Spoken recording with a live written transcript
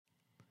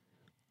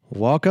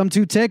Welcome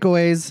to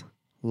Takeaways,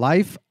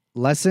 Life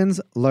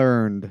Lessons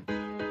Learned.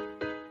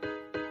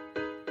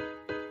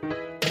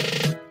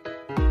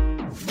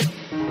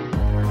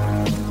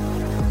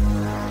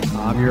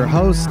 I'm your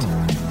host,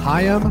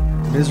 Hayam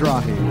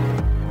Mizrahi.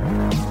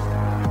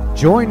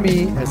 Join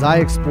me as I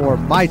explore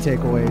my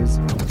takeaways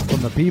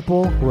from the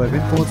people who have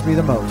influenced me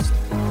the most.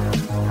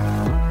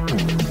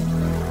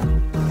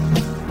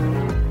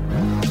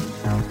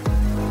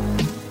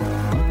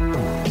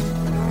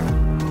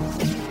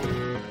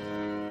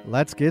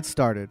 Let's get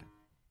started.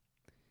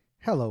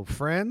 Hello,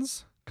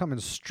 friends. Coming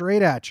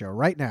straight at you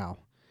right now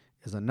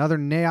is another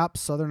NAIOP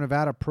Southern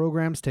Nevada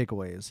Programs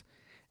Takeaways.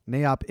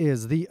 NAIOP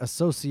is the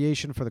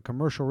Association for the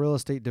Commercial Real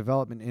Estate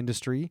Development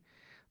Industry.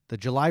 The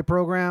July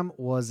program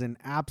was an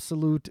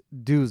absolute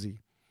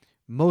doozy,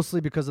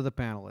 mostly because of the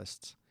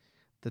panelists.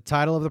 The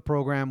title of the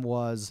program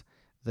was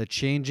The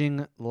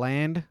Changing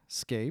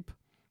Landscape,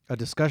 a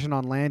discussion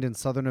on land in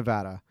Southern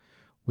Nevada.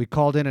 We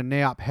called in a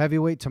NAIOP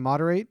heavyweight to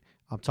moderate.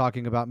 I'm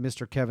talking about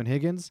Mr. Kevin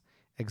Higgins,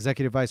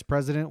 Executive Vice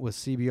President with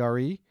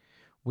CBRE.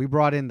 We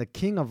brought in the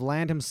king of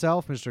land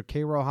himself, Mr.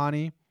 K.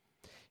 Rohani,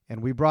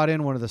 and we brought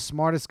in one of the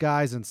smartest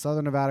guys in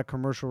Southern Nevada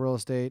commercial real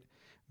estate,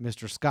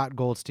 Mr. Scott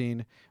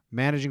Goldstein,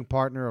 Managing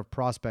Partner of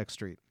Prospect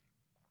Street.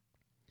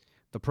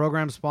 The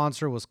program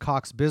sponsor was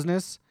Cox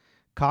Business.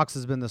 Cox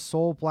has been the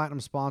sole platinum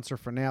sponsor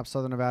for NAIOP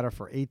Southern Nevada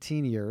for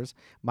 18 years.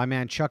 My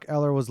man Chuck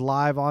Eller was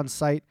live on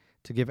site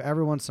to give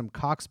everyone some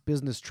Cox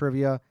Business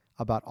trivia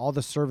about all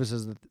the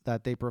services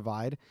that they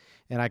provide.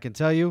 And I can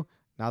tell you,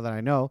 now that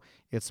I know,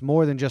 it's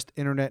more than just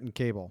internet and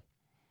cable.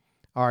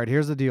 All right,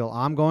 here's the deal.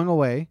 I'm going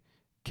away.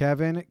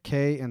 Kevin,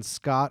 Kay, and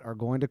Scott are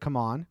going to come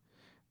on.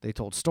 They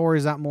told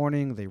stories that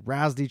morning. They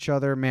razzed each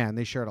other. Man,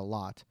 they shared a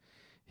lot.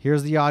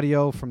 Here's the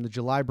audio from the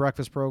July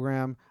breakfast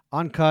program.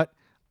 Uncut,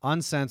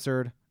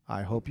 uncensored.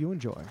 I hope you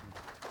enjoy.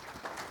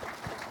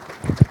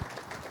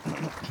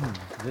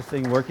 Is this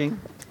thing working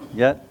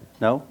yet?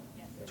 No?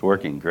 It's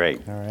working.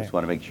 Great. All right. Just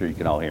want to make sure you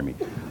can all hear me.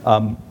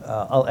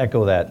 I'll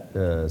echo that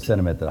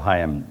sentiment that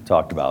Hayam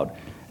talked about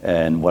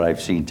and what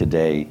I've seen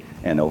today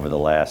and over the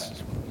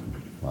last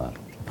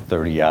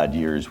 30-odd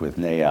years with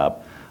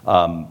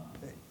NAIOP.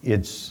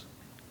 It's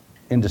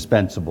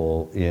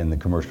indispensable in the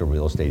commercial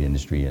real estate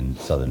industry in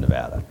Southern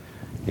Nevada.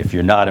 If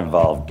you're not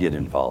involved, get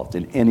involved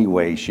in any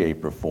way,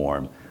 shape, or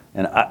form.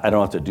 And I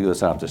don't have to do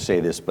this, I don't have to say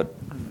this, but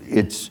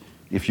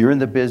if you're in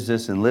the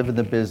business and live in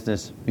the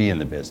business, be in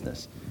the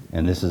business.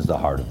 And this is the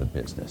heart of the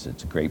business.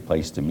 It's a great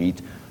place to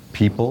meet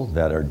people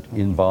that are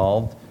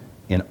involved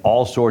in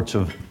all sorts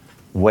of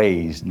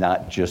ways,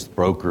 not just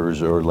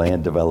brokers or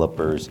land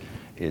developers.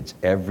 It's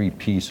every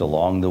piece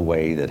along the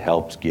way that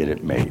helps get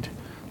it made.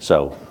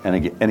 So, and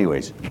again,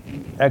 anyways,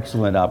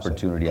 excellent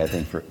opportunity, I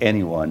think, for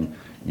anyone,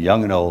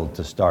 young and old,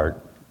 to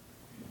start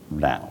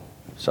now.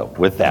 So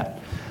with that,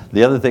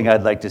 the other thing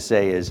I'd like to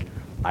say is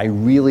I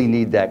really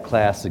need that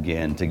class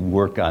again to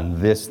work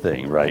on this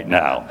thing right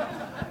now.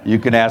 You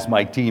can ask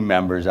my team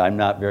members. I'm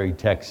not very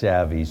tech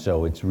savvy,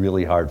 so it's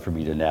really hard for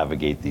me to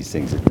navigate these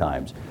things at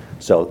times.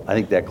 So I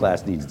think that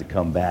class needs to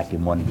come back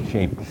in one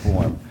shape or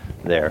form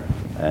there,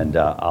 and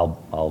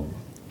I'll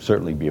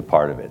certainly be a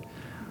part of it.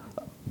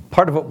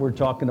 Part of what we're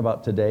talking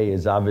about today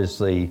is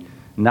obviously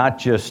not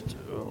just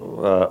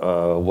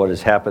what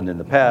has happened in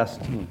the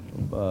past,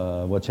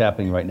 what's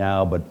happening right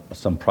now, but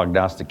some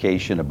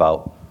prognostication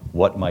about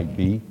what might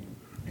be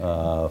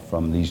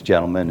from these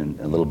gentlemen and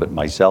a little bit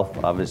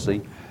myself,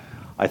 obviously.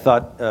 I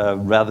thought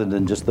rather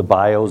than just the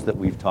bios that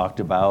we've talked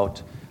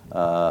about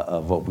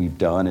of what we've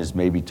done is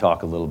maybe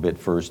talk a little bit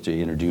first to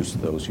introduce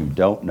those who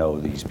don't know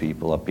these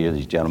people up here,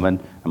 these gentlemen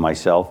and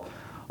myself,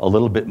 a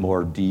little bit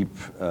more deep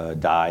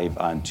dive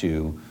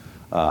onto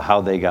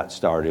how they got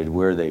started,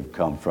 where they've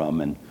come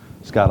from. And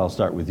Scott, I'll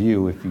start with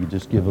you. If you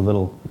just give a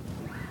little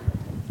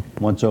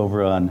once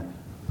over on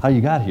how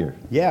you got here.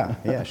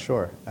 Yeah,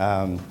 sure.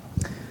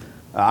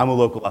 I'm a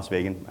local Las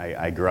Vegan.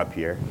 I grew up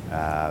here.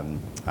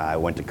 I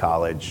went to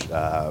college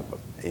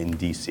in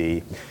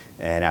D.C.,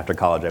 and after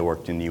college I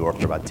worked in New York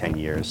for about 10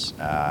 years.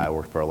 I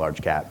worked for a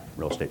large cap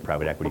real estate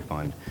private equity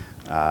fund.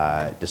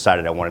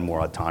 Decided I wanted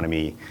more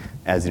autonomy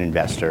as an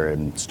investor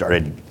and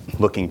started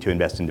looking to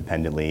invest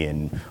independently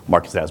in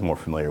markets that I was more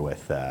familiar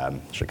with,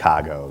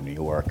 Chicago, New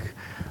York,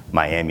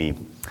 Miami.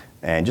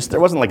 And just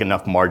there wasn't like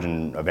enough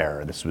margin of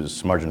error. This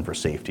was margin for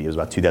safety. It was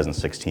about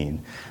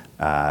 2016.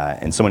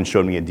 And someone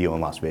showed me a deal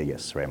in Las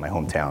Vegas, right, my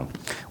hometown,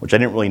 which I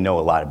didn't really know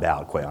a lot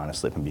about, quite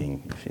honestly,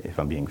 if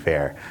I'm being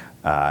fair.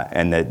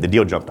 And the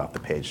deal jumped off the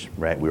page,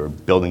 right? We were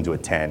building to a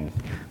 10.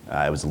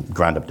 It was a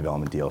ground-up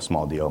development deal,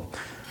 small deal.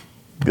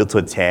 Built to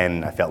a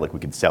 10. I felt like we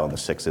could sell in the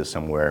 6s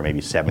somewhere,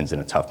 maybe 7s in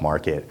a tough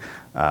market.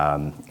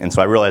 And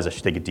so I realized I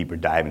should take a deeper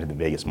dive into the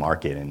Vegas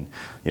market. And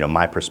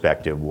my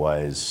perspective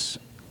was,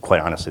 quite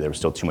honestly, there was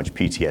still too much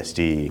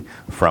PTSD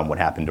from what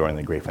happened during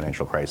the Great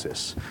Financial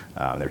Crisis.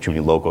 There were too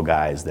many local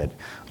guys that,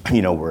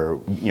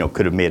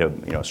 could have made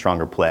a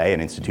stronger play,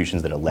 and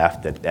institutions that had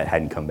left that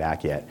hadn't come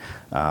back yet.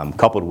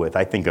 Coupled with,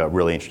 I think, a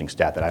really interesting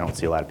stat that I don't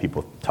see a lot of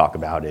people talk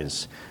about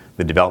is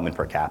the development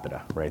per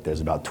capita, right?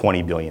 There's about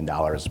 $20 billion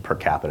per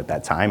capita at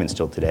that time, and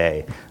still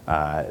today,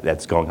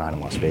 that's going on in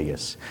Las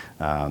Vegas.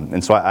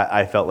 And so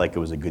I felt like it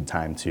was a good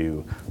time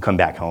to come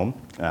back home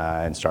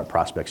and start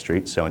Prospect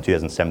Street. So in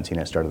 2017,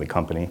 I started the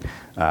company.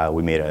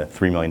 We made a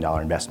 $3 million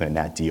investment in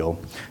that deal,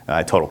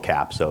 total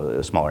cap, so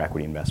a smaller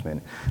equity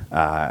investment.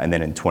 And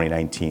then in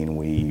 2019,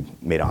 we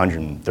made a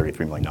 $133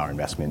 million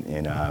investment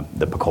in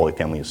the Piccoli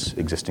family's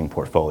existing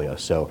portfolio.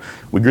 So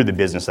we grew the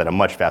business at a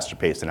much faster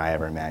pace than I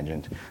ever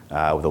imagined,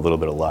 with a little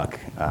bit of luck.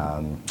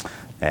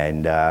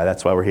 And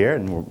that's why we're here,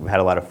 and we've had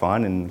a lot of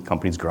fun, and the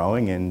company's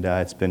growing, and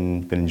it's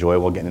been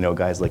enjoyable getting to know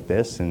guys like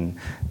this, and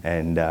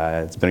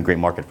it's been a great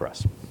market for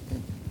us.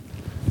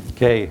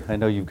 Kay, I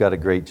know you've got a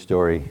great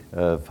story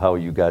of how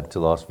you got to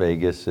Las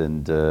Vegas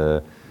and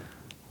how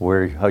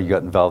you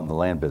got involved in the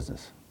land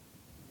business.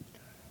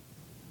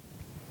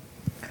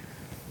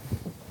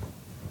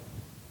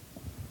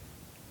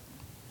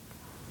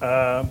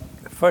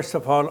 First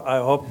of all, I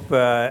hope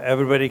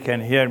everybody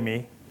can hear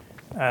me.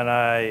 And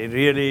I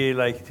really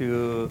like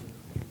to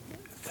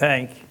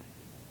thank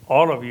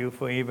all of you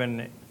for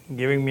even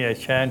giving me a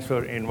chance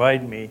or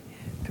invite me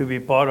to be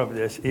part of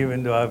this,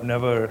 even though I've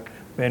never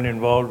been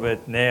involved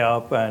with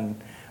NAIOP.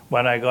 And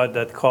when I got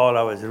that call,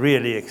 I was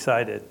really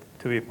excited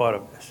to be part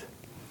of this.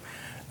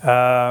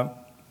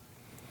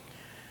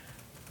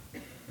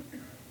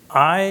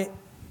 I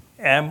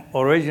am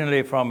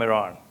originally from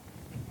Iran.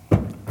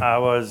 I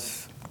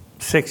was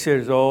 6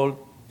 years old.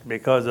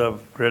 Because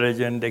of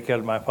religion, they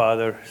killed my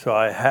father, so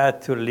I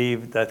had to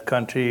leave that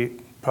country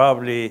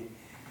probably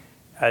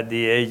at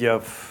the age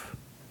of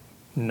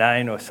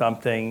 9 or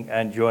something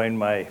and join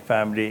my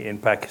family in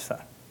Pakistan.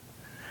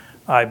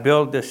 I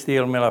built the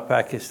steel mill of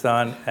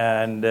Pakistan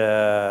and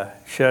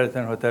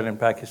Sheraton Hotel in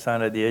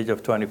Pakistan at the age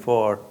of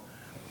 24.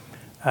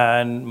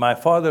 And my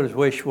father's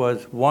wish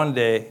was one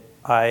day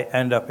I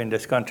end up in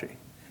this country.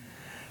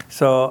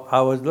 So I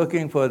was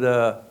looking for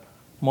the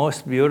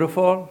most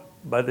beautiful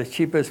but the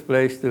cheapest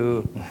place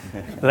to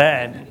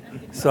land.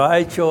 So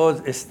I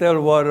chose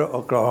Stillwater,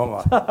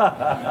 Oklahoma.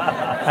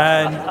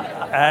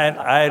 and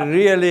I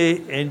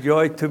really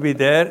enjoyed to be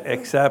there,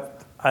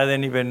 except I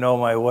didn't even know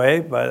my way,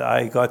 but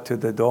I got to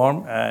the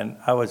dorm, and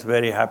I was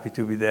very happy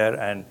to be there.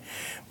 And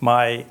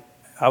I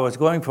was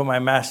going for my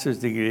master's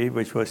degree,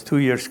 which was 2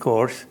 years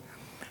course,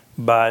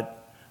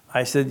 but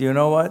I said, you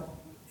know what?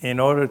 In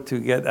order to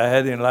get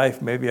ahead in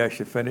life, maybe I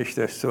should finish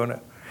this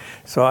sooner.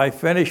 So I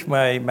finished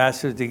my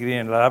master's degree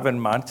in 11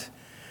 months.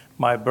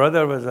 My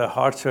brother was a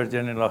heart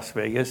surgeon in Las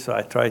Vegas, so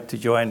I tried to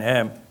join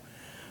him.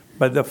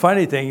 But the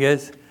funny thing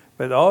is,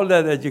 with all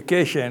that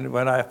education,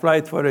 when I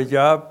applied for a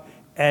job,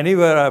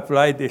 anywhere I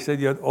applied, they said,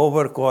 you're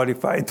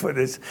overqualified for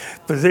this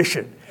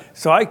position.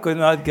 So I could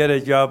not get a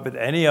job with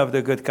any of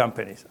the good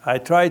companies. I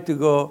tried to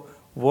go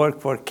work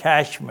for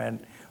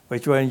Cashman,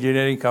 which was an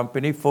engineering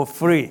company, for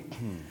free.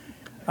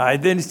 I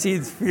didn't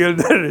feel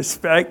the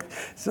respect.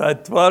 So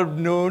at 12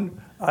 noon,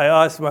 I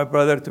asked my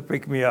brother to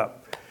pick me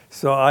up.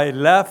 So I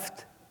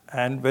left,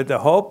 and with the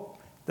hope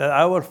that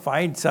I would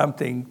find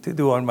something to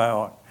do on my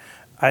own.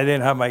 I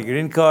didn't have my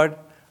green card,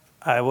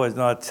 I was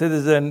not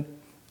citizen,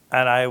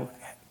 and I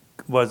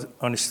was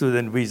on a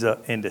student visa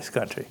in this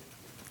country.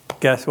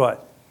 Guess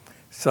what?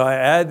 So I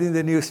add in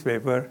the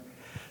newspaper,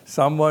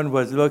 someone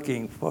was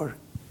looking for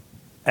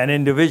an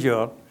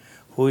individual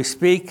who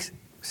speaks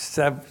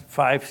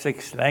 5,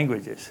 6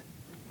 languages.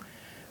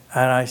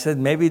 And I said,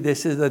 maybe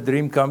this is a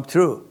dream come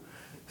true.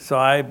 So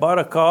I bought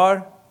a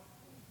car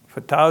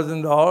for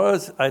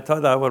 $1,000. I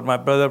thought my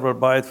brother would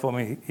buy it for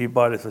me. He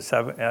bought it for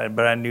a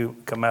brand new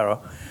Camaro.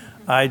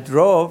 I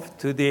drove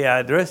to the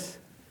address,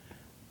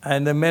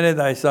 and the minute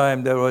I saw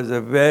him, there was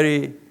a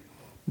very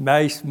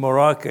nice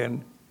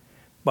Moroccan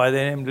by the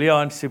name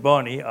Leon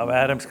Siboni of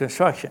Adams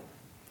Construction.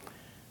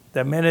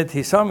 The minute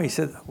he saw me, he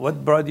said,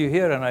 what brought you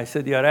here? And I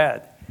said, your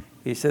ad.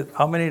 He said,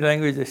 how many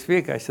languages do you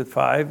speak? I said,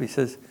 5. He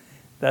says,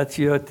 that's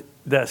your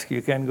desk.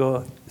 You can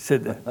go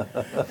sit there.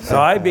 So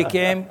I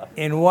became,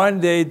 in one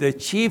day, the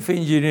chief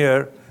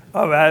engineer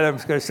of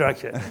Adams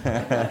Construction.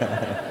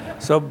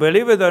 So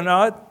believe it or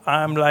not,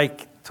 I'm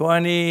like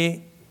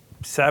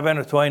 27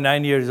 or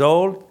 29 years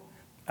old,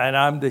 and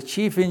I'm the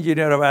chief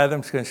engineer of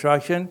Adams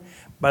Construction,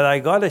 but I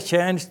got a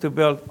chance to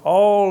build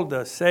all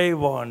the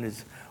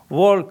Savons,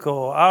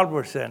 Wolco,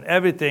 Albertson,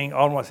 everything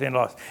almost in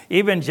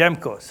even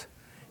Gemco's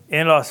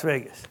in Las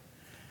Vegas.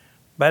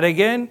 But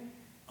again,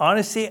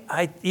 honestly,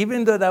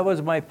 even though that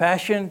was my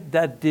passion,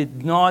 that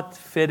did not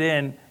fit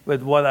in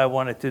with what I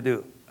wanted to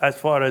do as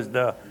far as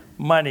the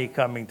money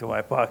coming to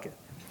my pocket.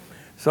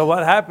 So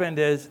what happened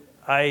is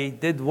I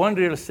did one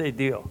real estate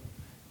deal.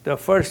 The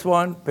first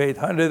one paid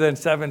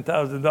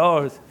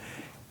 $107,000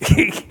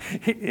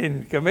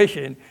 in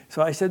commission.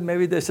 So I said,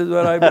 maybe this is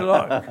where I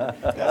belong.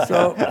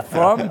 So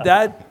from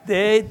that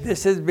day,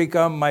 this has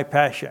become my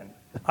passion.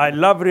 I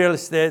love real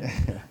estate.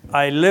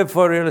 I live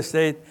for real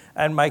estate.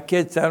 And my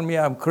kids tell me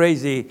I'm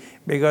crazy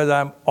because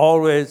I'm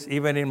always,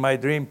 even in my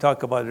dream,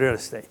 talk about real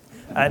estate.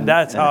 And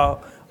that's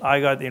how I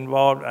got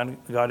involved and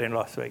got in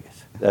Las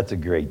Vegas. That's a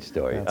great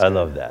story. I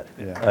love that.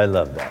 Yeah. I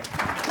love that.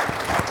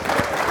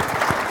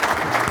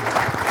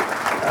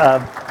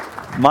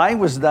 Mine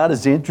was not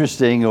as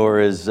interesting or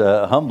as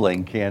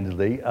humbling,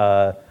 candidly.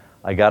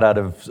 I got out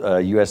of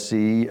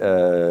USC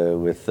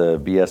with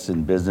BS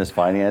in business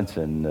finance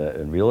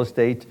and real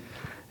estate,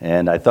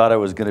 and I thought I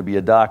was going to be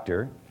a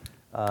doctor.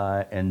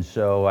 And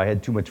so I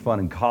had too much fun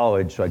in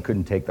college, so I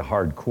couldn't take the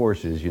hard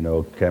courses,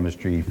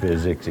 chemistry,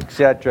 physics,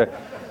 etc.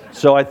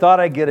 So I thought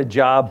I'd get a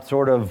job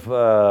sort of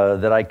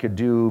that I could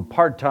do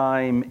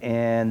part-time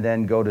and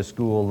then go to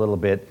school a little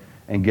bit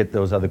and get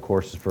those other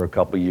courses for a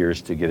couple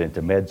years to get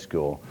into med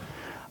school.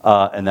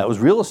 And that was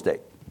real estate.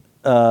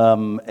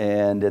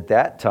 And at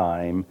that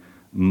time,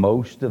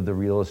 most of the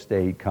real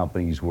estate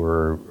companies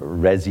were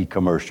resi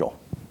commercial.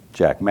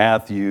 Jack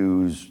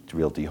Matthews,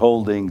 Realty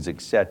Holdings,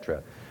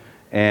 etc.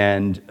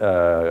 And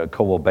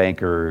Coldwell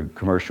Banker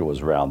Commercial was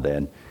around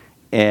then.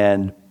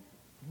 And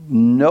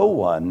no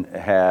one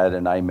had,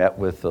 and I met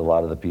with a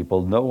lot of the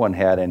people, no one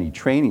had any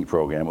training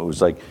program. It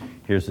was like,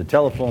 here's the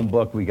telephone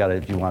book,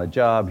 if you want a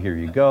job, here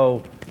you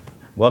go.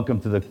 Welcome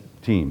to the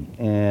team.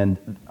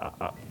 And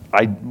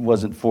I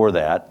wasn't for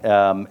that.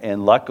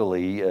 And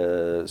luckily,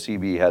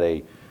 CB had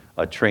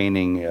a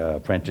training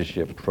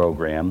apprenticeship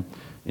program,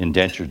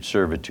 indentured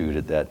servitude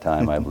at that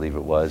time, I believe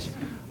it was.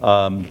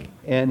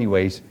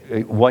 Anyways,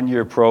 a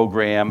 1-year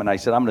program, and I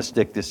said, I'm going to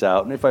stick this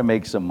out, and if I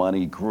make some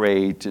money,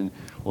 great, and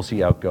we'll see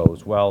how it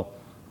goes. Well,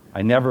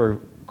 I never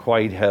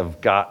quite have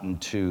gotten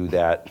to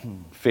that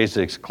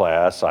physics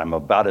class. I'm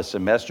about a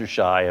semester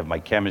shy of my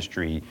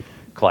chemistry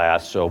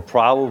class, so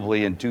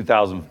probably in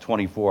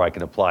 2024 I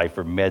can apply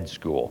for med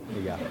school.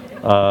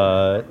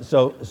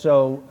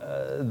 So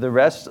the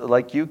rest,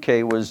 like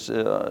UK, was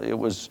it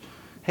was,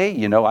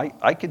 hey,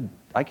 I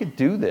could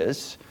do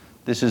this.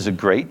 This is a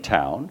great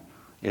town.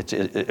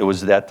 It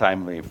was at that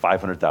time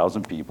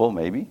 500,000 people,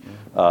 maybe,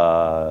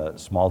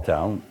 small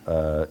town,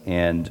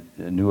 and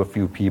knew a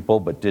few people,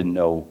 but didn't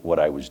know what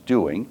I was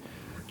doing,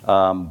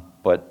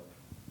 but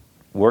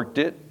worked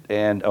it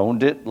and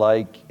owned it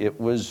like it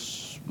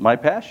was my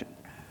passion.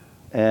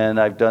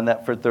 And I've done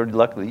that for 30,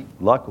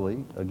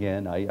 luckily,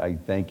 again, I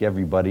thank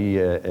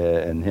everybody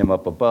and him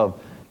up above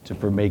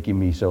for making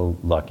me so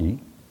lucky,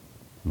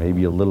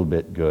 maybe a little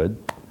bit good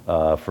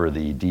for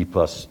the D+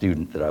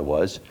 student that I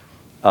was.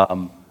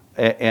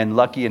 And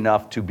lucky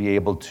enough to be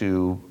able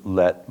to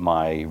let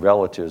my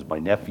relatives, my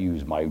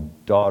nephews, my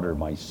daughter,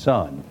 my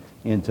son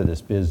into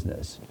this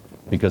business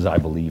because I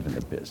believe in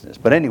the business.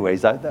 But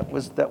anyways, that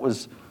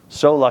was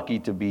so lucky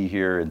to be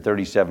here and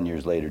 37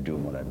 years later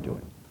doing what I'm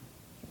doing.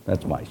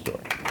 That's my story.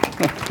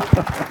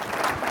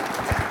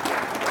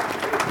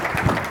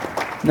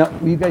 Now,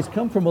 you guys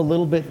come from a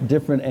little bit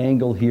different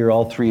angle here.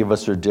 All three of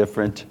us are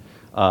different.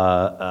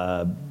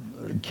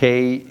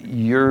 Kay,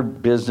 your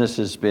business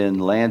has been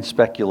land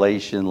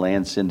speculation,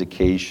 land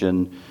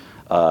syndication.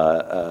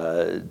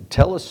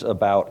 Tell us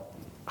about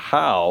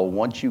how,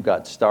 once you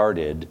got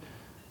started,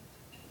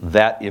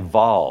 that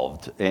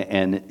evolved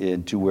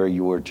and to where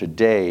you are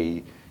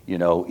today,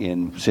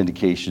 in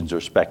syndications or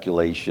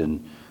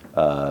speculation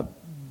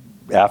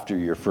after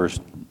your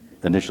first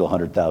initial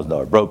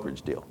 $100,000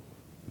 brokerage deal.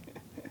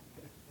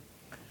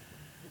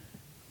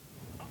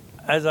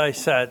 As I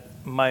said,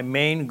 my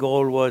main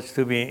goal was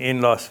to be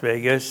in Las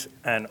Vegas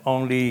and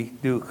only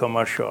do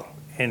commercial.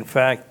 In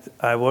fact,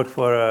 I worked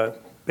for a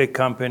big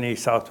company,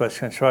 Southwest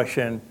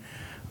Construction.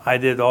 I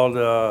did all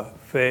the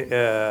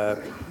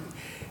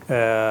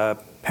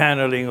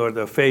paneling or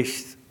the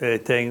face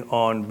thing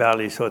on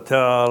Bally's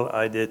Hotel.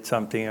 I did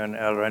something on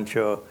El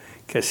Rancho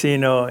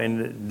Casino.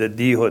 In the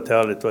D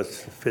Hotel, it was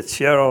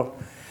Fitzgerald.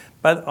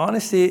 But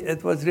honestly,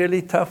 it was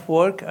really tough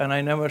work, and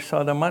I never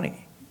saw the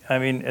money. I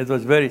mean, it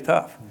was very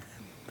tough.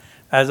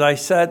 As I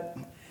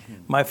said,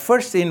 my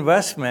first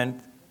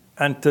investment,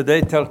 and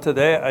till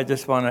today, I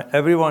just want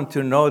everyone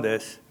to know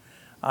this,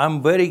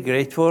 I'm very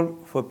grateful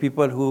for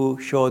people who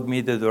showed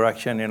me the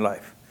direction in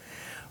life.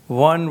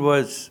 One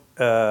was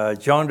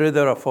John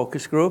Ritter of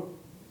Focus Group.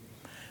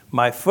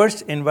 My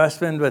first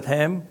investment with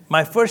him,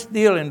 my first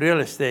deal in real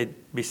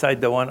estate,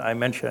 beside the one I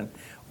mentioned,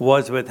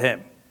 was with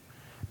him.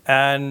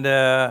 And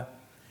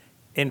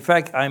in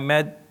fact, I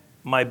met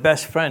my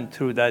best friend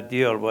through that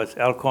deal was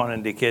Elkhorn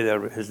and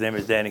Decatur. His name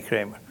is Danny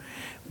Kramer.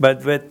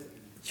 But with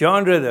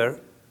John Ritter,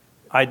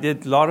 I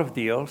did a lot of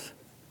deals,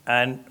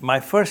 and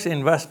my first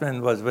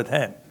investment was with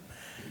him.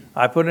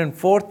 I put in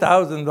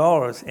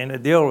 $4,000 in a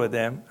deal with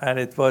him, and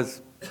it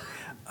was,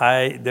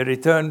 the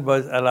return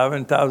was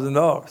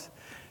 $11,000.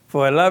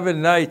 For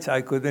 11 nights, I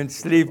couldn't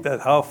sleep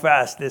at how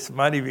fast this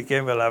money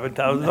became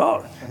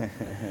 $11,000.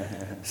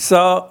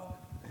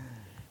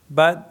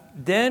 But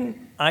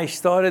then I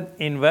started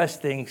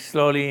investing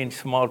slowly in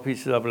small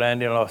pieces of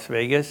land in Las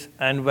Vegas.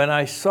 And when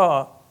I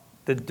saw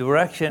the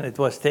direction it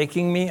was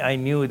taking me, I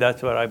knew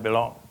that's where I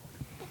belong.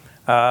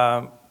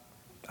 I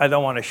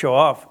don't want to show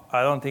off.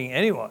 I don't think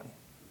anyone,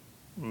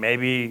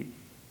 maybe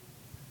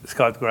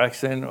Scott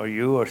Gregson or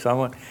you or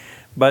someone,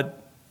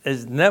 but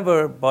has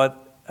never bought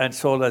and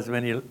sold as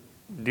many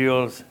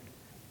deals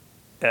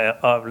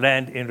of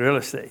land in real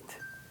estate.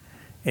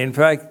 In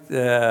fact,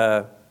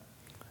 I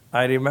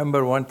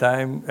remember one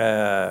time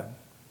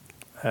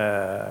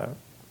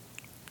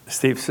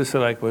Steve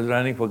Sisolak was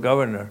running for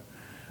governor.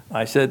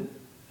 I said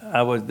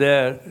I was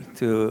there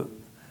to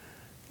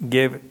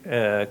give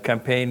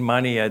campaign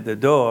money at the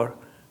door,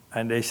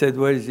 and they said,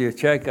 "Where's your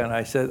check?" And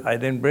I said, "I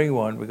didn't bring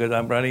one because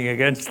I'm running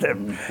against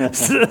them."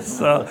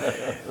 So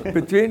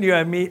between you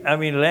and me, I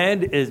mean,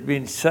 land has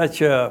been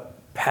such a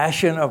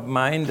passion of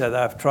mine that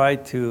I've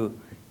tried to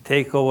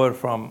take over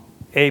from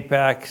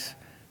Apex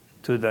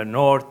to the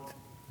north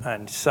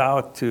and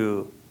south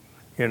to,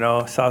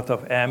 south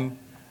of M.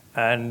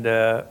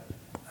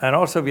 And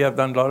also we have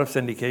done a lot of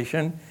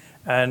syndication.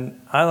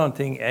 And I don't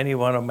think any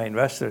one of my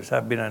investors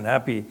have been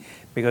unhappy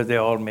because they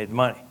all made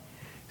money.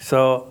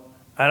 So,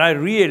 and I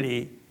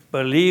really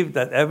believe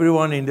that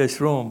everyone in this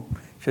room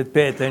should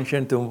pay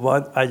attention to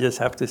what I just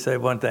have to say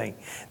one thing.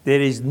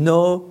 There is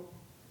no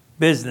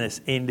business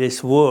in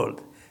this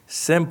world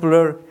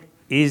simpler,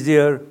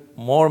 easier,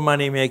 more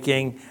money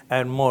making,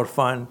 and more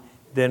fun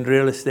than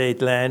real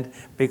estate land,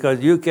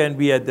 because you can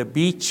be at the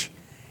beach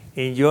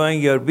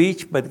enjoying your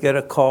beach, but get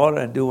a call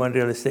and do one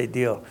real estate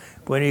deal.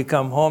 When you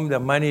come home, the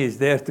money is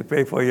there to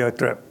pay for your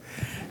trip.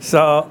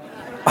 So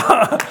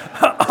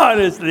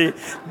honestly,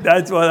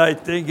 that's what I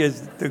think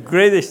is the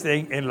greatest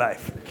thing in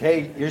life.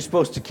 Kay, you're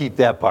supposed to keep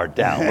that part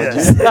down.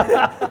 Yes.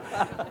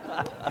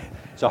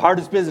 It's the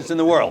hardest business in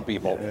the world,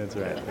 people. That's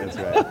right.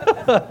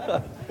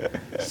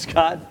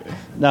 Scott,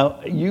 now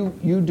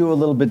you do a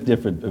little bit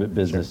different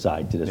business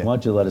side to this. Yeah. Why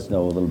don't you let us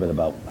know a little bit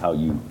about how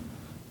you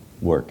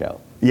work out?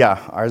 Yeah,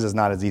 ours is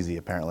not as easy,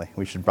 apparently.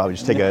 We should probably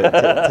just take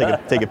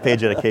a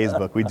page out of Kay's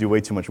book. We do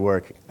way too much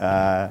work.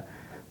 Yeah,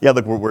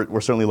 look,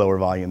 we're certainly lower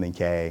volume than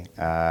Kay.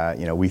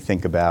 We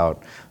think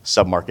about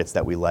submarkets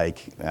that we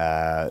like,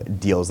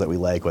 deals that we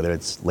like, whether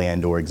it's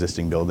land or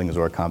existing buildings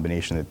or a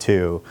combination of the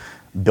two.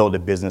 Build a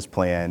business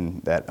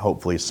plan that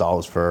hopefully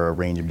solves for a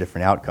range of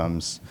different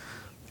outcomes.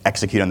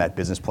 Execute on that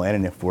business plan,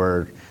 and if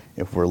we're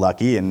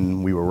lucky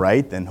and we were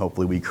right, then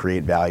hopefully we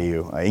create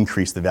value,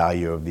 increase the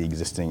value of the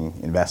existing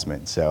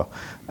investment. So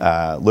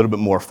a little bit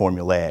more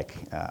formulaic,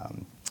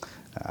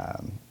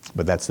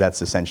 but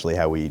that's essentially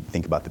how we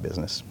think about the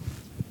business.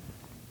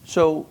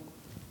 So,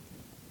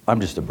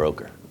 I'm just a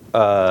broker.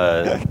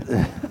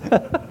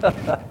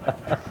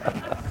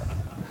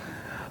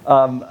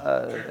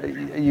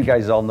 You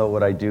guys all know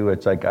what I do.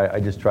 It's like I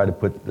just try to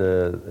put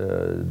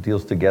the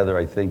deals together.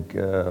 I think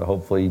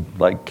hopefully,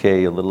 like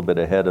Kay, a little bit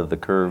ahead of the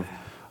curve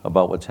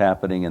about what's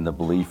happening and the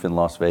belief in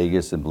Las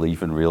Vegas and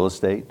belief in real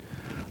estate,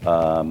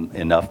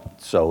 enough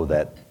so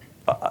that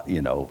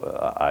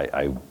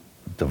I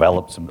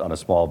developed some on a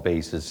small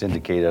basis,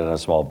 syndicated on a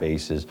small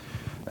basis.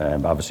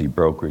 Obviously,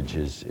 brokerage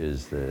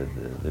is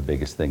the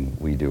biggest thing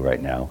we do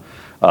right now.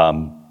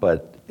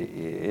 But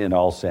in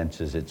all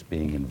senses, it's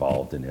being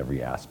involved in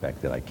every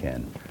aspect that I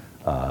can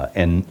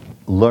and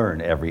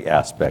learn every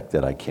aspect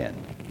that I can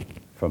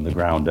from the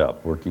ground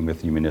up, working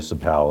with the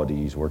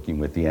municipalities, working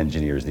with the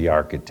engineers, the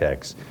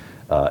architects,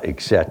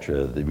 et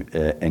cetera,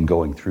 and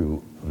going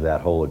through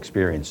that whole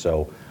experience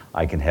so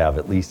I can have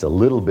at least a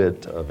little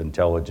bit of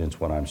intelligence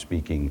when I'm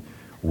speaking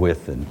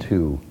with and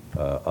to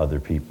other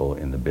people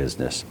in the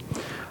business.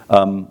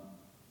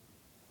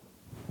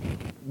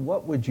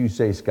 What would you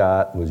say,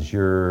 Scott, was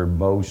your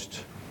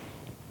most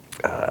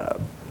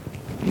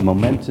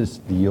momentous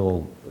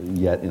deal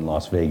yet in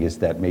Las Vegas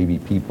that maybe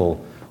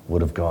people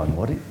would have gone,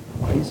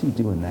 why is he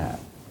doing that?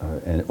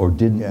 Or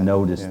didn't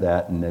notice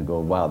that and they go,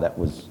 wow, that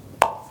was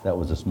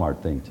a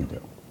smart thing to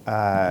do?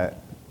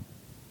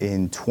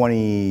 In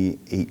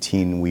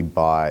 2018, we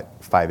bought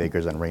 5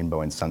 acres on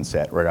Rainbow and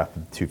Sunset right off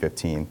of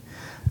 215.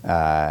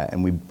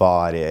 And we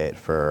bought it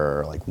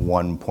for like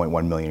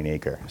 $1.1 million an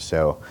acre.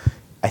 So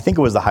I think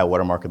it was the high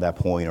watermark at that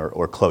point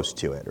or close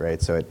to it,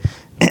 right? So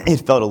it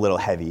felt a little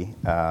heavy.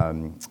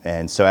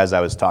 And so as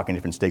I was talking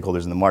to different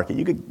stakeholders in the market,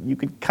 you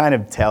could kind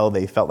of tell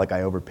they felt like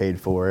I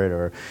overpaid for it,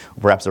 or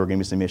perhaps there were going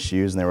to be some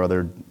issues, and there were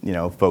other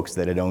folks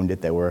that had owned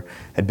it that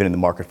had been in the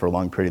market for a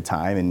long period of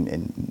time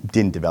and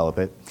didn't develop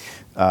it.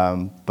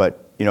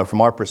 But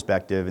from our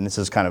perspective, and this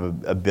is kind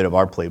of a bit of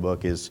our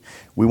playbook, is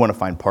we want to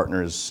find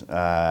partners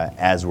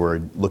as we're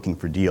looking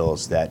for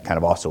deals that kind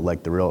of also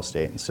like the real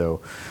estate. And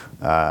so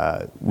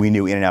we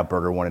knew In-N-Out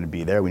Burger wanted to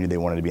be there. We knew they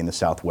wanted to be in the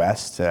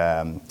Southwest.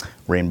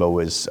 Rainbow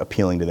was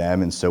appealing to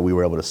them, and so we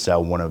were able to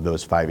sell one of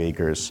those 5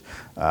 acres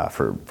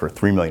for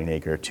 $3 million an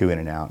acre to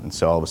In-N-Out. And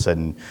so all of a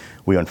sudden,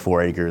 we own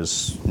 4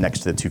 acres next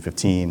to the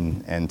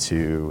 215 and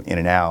to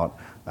In-N-Out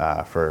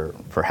for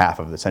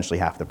essentially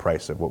half the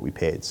price of what we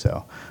paid.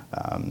 So.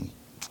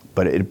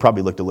 But it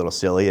probably looked a little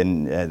silly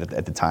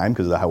at the time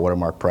because of the high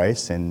watermark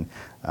price, and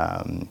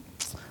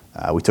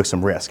we took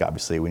some risk.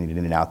 Obviously, we needed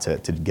In-N-Out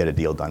to get a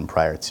deal done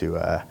prior to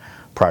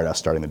us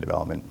starting the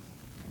development.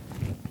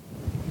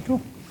 Cool.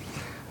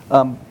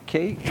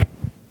 Kay,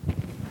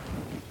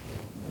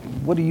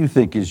 what do you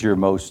think is your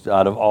most,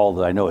 out of all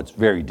that? I know it's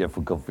very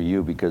difficult for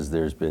you because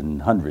there's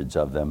been hundreds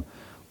of them,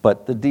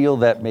 but the deal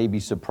that maybe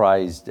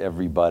surprised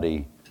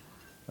everybody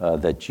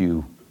that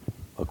you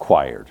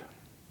acquired?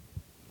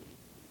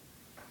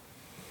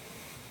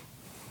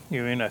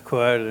 You mean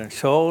acquired and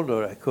sold,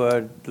 or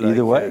acquired?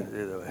 Either way.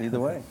 Either way. Either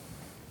way.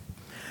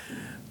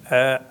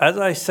 As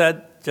I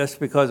said, just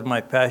because my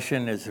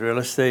passion is real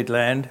estate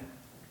land,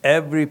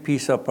 every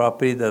piece of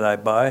property that I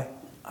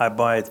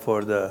buy it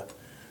for the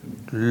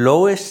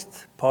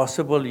lowest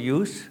possible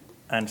use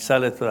and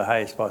sell it for the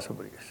highest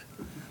possible use.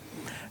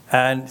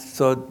 And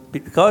so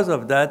because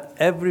of that,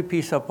 every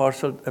piece of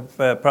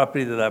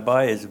property that I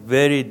buy is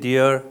very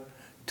dear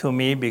to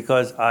me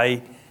because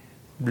I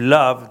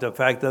love the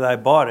fact that I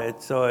bought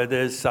it, so it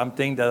is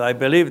something that I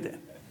believed in.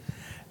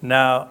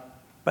 Now,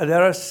 but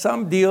there are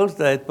some deals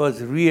that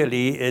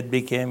it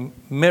became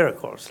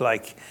miracles.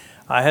 Like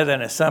I had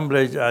an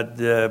assemblage at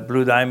the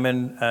Blue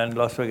Diamond and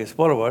Las Vegas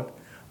Boulevard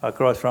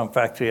across from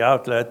Factory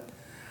Outlet.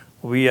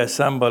 We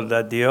assembled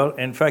that deal.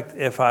 In fact,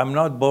 if I'm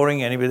not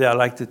boring anybody, I'd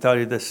like to tell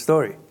you this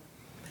story.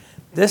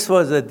 This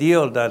was a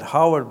deal that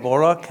Howard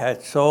Bullock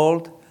had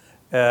sold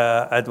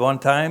at one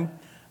time,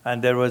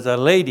 and there was a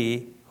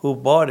lady who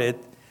bought it,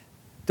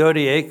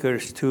 30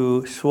 acres,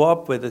 to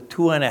swap with a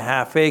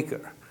 2.5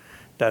 acre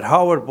that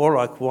Howard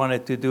Bullock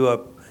wanted to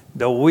do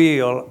the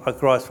wheel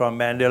across from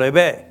Mandalay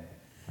Bay,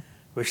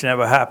 which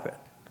never happened.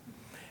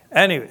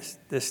 Anyways,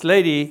 this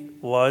lady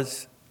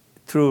was,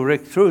 through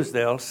Rick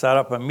Truesdale, set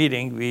up a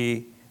meeting.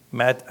 We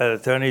met at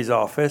attorney's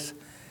office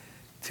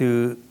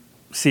to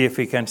see if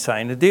we can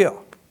sign a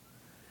deal.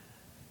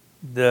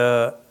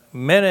 The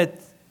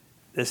minute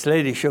this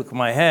lady shook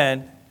my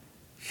hand,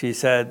 she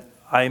said,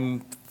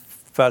 I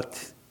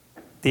felt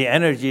the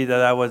energy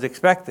that I was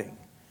expecting.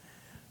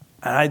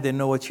 And I didn't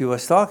know what she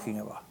was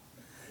talking about.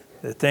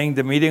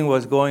 The meeting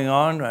was going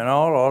on and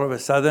all of a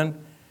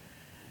sudden,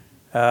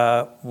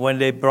 when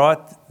they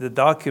brought the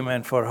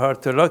document for her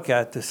to look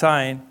at, to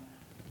sign,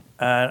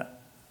 and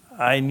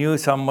I knew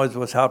someone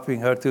was helping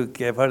her to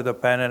give her the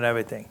pen and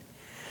everything.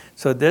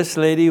 So this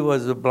lady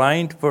was a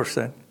blind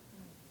person.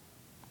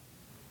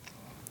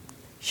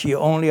 She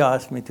only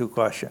asked me 2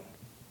 questions.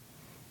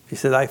 She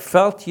said, I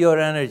felt your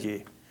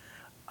energy.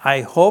 I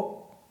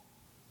hope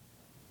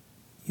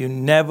you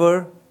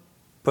never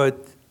put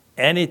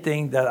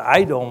anything that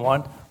I don't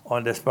want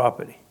on this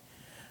property.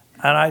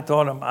 And I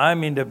told him,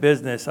 I'm in the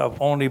business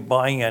of only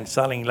buying and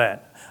selling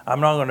land. I'm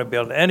not going to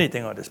build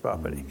anything on this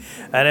property.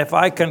 And if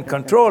I can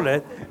control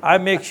it, I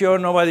make sure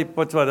nobody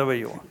puts whatever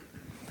you want.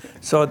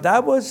 So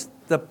that was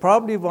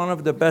probably one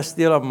of the best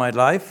deals of my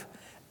life.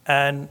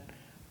 And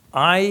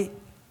I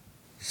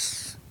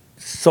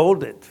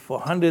sold it for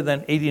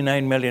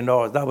 $189 million.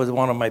 That was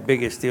one of my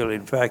biggest deals.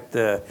 In fact,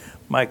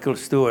 Michael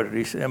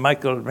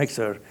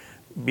Mixer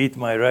beat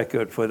my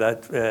record for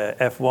that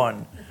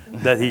F1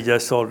 that he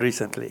just sold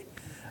recently.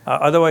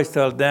 Otherwise,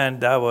 till then,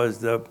 that was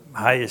the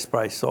highest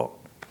price sold.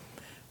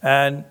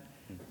 And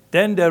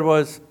then there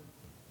was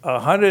a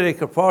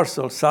 100-acre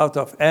parcel south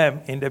of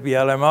M in the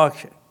BLM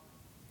auction.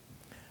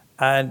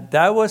 And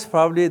that was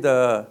probably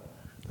the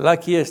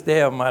luckiest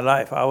day of my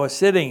life. I was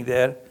sitting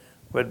there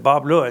with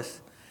Bob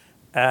Lewis,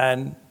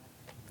 and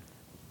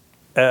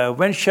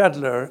Win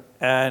Shedler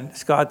and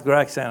Scott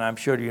Gregson, I'm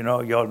sure you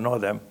all know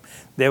them,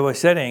 they were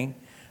sitting,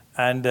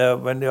 and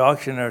when the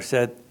auctioneer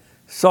said,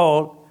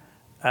 sold,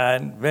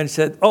 and Vin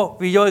said, oh,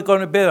 we're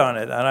going to bid on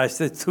it. And I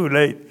said, too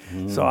late.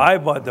 So I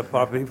bought the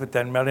property for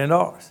 $10 million.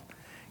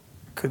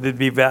 Could it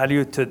be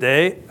valued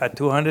today at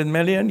 $200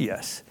 million?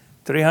 Yes.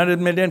 $300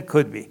 million?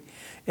 Could be.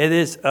 It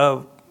is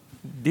a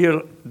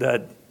deal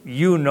that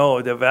you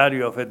know the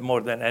value of it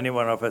more than any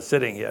one of us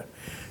sitting here.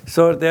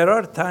 So there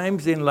are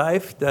times in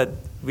life that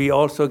we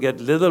also get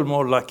a little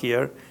more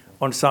luckier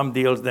on some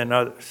deals than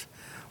others.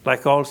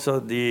 Like also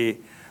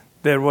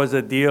there was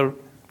a deal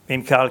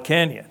in Cal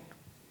Canyon.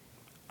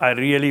 I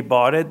really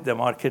bought it. The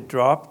market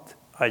dropped.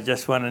 I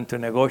just went in to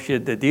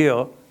negotiate the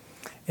deal.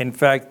 In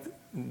fact,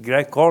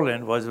 Greg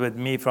Corlin was with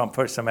me from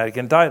First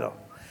American Title.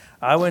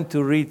 I went to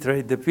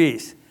retrade the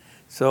piece.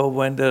 So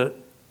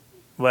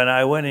when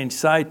I went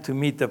inside to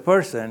meet the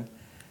person,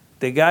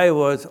 the guy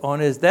was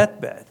on his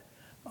deathbed,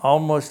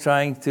 almost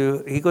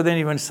he couldn't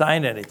even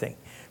sign anything.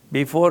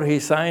 Before he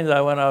signed,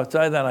 I went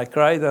outside and I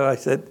cried and I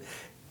said,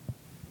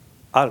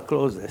 I'll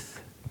close this.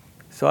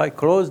 So I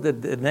closed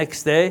it the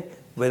next day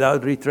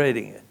without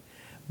retrading it.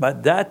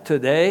 But that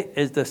today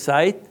is the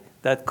site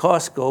that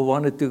Costco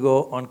wanted to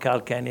go on Cal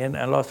Canyon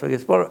and Las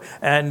Vegas Boulevard,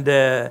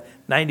 and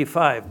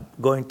 95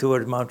 going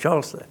towards Mount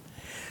Charleston.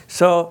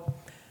 So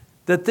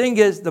the thing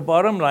is, the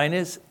bottom line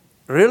is,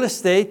 real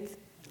estate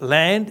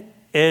land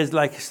is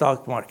like a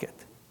stock market.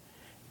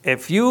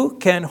 If you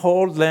can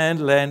hold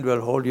land, land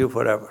will hold you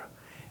forever.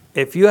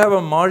 If you have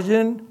a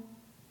margin,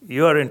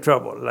 you are in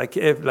trouble, like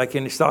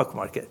in the stock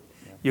market.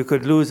 You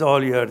could lose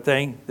all your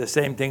thing, the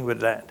same thing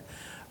with land.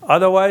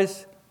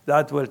 Otherwise,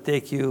 that will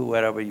take you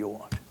wherever you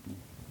want.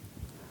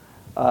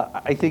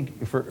 I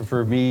think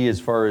for me, as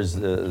far as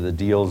the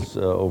deals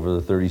over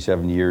the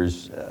 37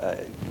 years,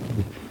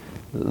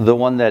 the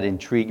one that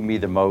intrigued me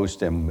the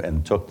most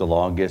and took the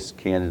longest,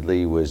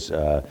 candidly, was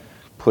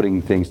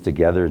putting things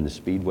together in the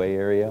Speedway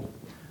area.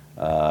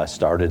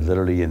 Started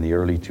literally in the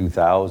early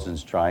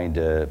 2000s trying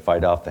to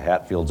fight off the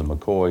Hatfields and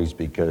McCoys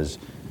because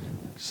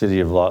City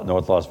of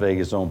North Las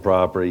Vegas owned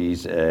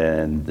properties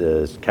and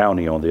the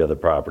county owned the other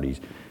properties,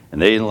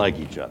 and they didn't like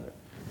each other.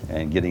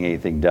 and getting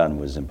anything done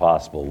was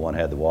impossible. One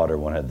had the water,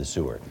 one had the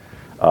sewer,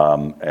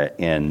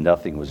 and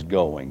nothing was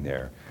going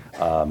there.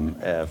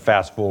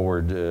 Fast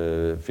forward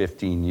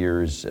 15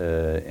 years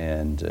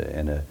and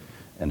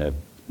a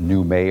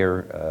new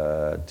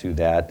mayor to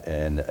that,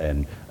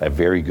 and a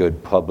very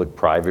good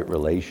public-private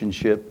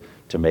relationship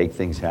to make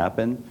things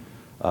happen,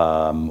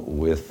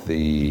 with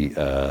the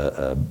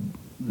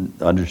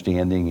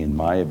understanding, in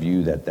my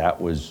view, that that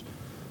was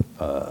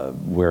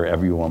where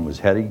everyone was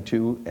heading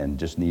to and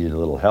just needed a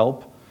little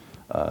help.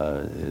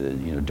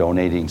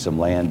 Donating some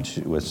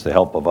land with the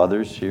help of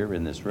others here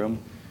in this room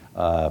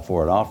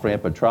for an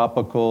off-ramp at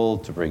Tropical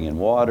to bring in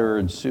water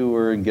and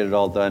sewer and get it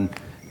all done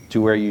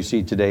to where you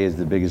see today is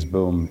the biggest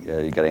boom.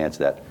 You got to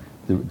answer that.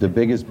 The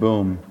biggest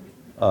boom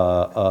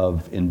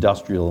of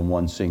industrial in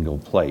one single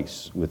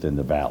place within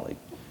the valley,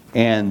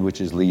 and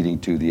which is leading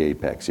to the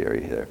Apex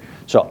area here.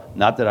 So,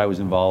 not that I was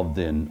involved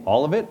in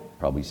all of it,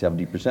 probably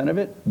 70% of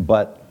it,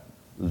 but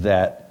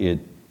that it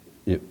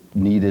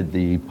needed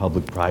the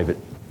public-private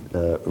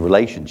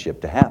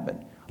relationship to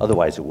happen.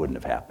 Otherwise, it wouldn't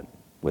have happened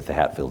with the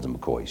Hatfields and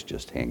McCoys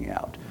just hanging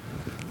out.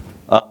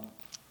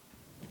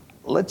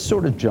 Let's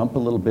sort of jump a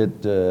little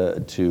bit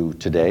to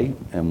today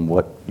and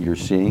what you're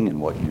seeing and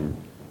what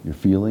you're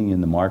feeling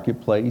in the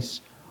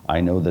marketplace.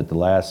 I know that the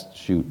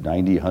last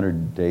 90,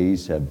 100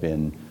 days have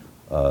been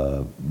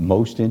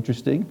most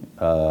interesting,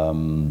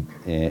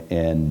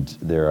 and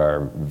there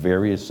are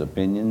various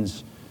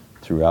opinions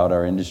throughout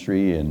our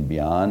industry and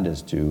beyond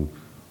as to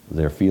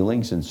their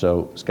feelings. And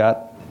so,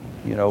 Scott,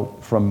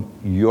 from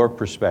your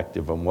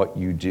perspective on what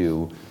you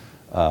do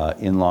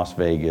in Las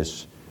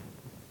Vegas,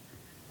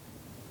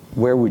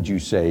 where would you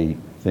say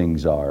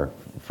things are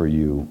for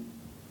you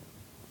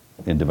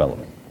in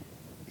development?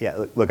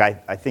 Yeah, look, I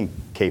think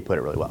Kay put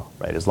it really well,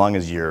 right? As long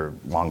as you're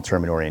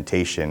long-term in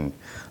orientation,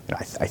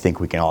 I think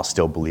we can all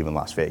still believe in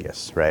Las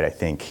Vegas, right? I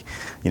think,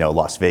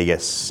 Las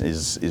Vegas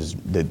is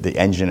the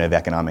engine of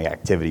economic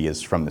activity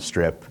is from the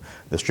Strip.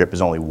 The Strip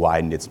has only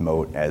widened its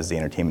moat as the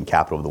entertainment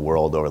capital of the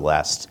world over the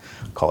last,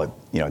 call it,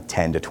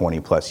 10 to 20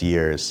 plus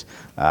years.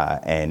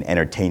 And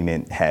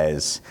entertainment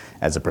has,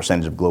 as a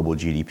percentage of global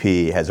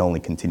GDP, has only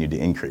continued to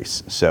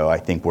increase. So I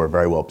think we're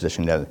very well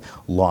positioned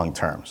long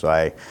term. So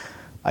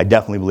I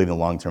definitely believe in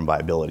long-term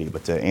viability,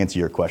 but to answer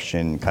your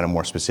question kind of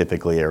more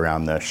specifically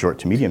around the short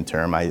to medium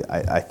term,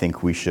 I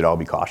think we should all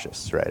be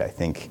cautious, right? I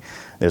think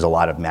there's a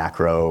lot of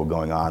macro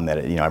going on that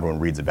everyone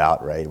reads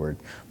about, right? We're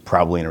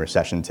probably in a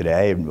recession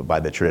today by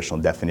the traditional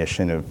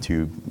definition of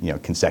two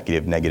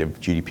consecutive negative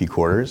GDP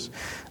quarters.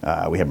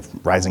 We have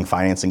rising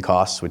financing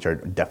costs, which are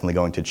definitely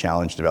going to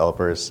challenge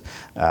developers.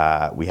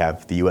 We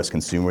have the U.S.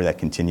 consumer that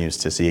continues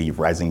to see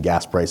rising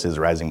gas prices,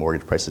 rising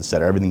mortgage prices, et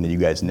cetera, everything that you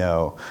guys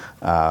know.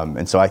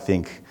 And so I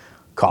think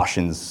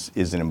cautions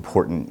is an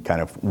important kind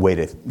of way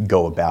to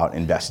go about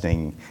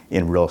investing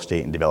in real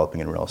estate and developing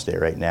in real estate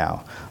right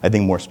now. I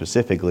think more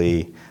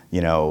specifically,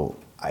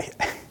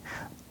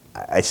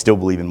 I still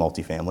believe in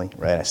multifamily,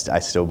 right? I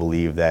still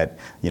believe that,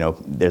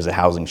 there's a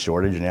housing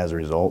shortage, and as a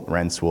result,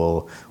 rents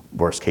will,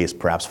 worst case,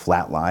 perhaps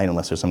flatline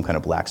unless there's some kind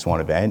of black swan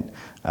event.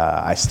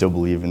 I still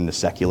believe in the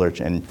secular,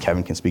 and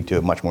Kevin can speak to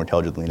it much more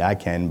intelligently than I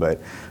can,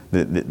 but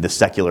the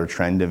secular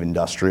trend of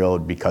industrial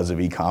because of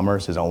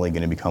e-commerce is only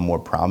going to become more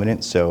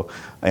prominent. So,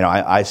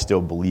 I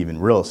still believe in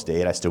real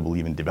estate. I still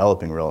believe in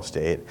developing real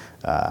estate.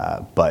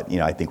 But,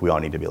 I think we all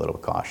need to be a little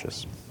bit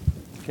cautious.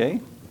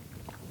 Okay.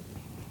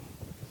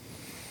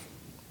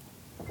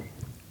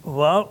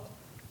 Well,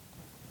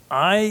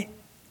 I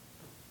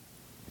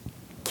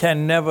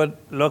can never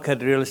look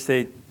at real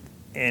estate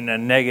in a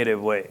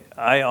negative way.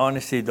 I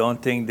honestly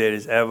don't think there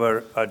is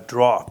ever a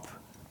drop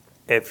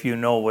if you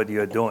know what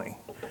you're doing.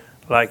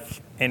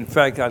 In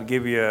fact, I'll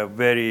give you a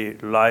very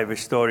live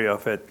story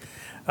of it.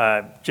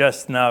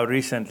 Just now,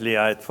 recently,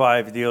 I had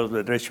 5 deals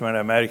with Richmond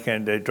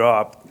American. They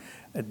dropped.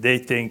 They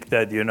think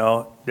that,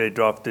 they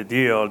dropped the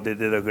deal. They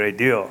did a great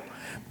deal.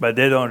 But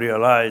they don't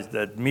realize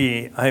that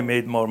I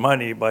made more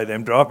money by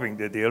them dropping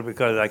the deal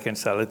because I can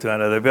sell it to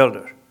another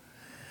builder.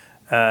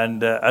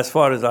 And as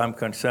far as I'm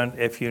concerned,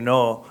 if you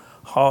know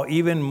how,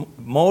 even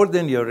more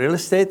than your real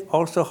estate,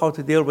 also how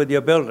to deal with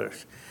your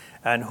builders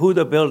and who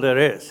the builder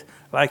is.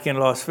 Like in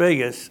Las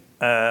Vegas,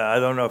 I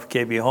don't know if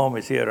KB Home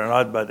is here or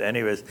not, but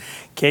anyways,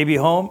 KB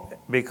Home,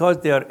 because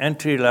they are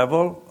entry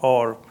level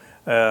or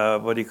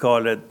Tom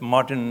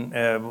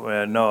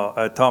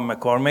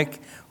McCormick,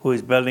 who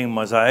is building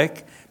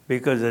Mosaic,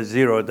 because it's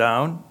zero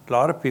down, a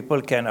lot of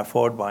people can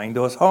afford buying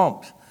those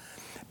homes.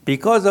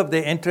 Because of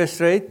the interest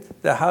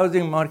rate, the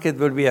housing market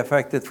will be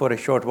affected for a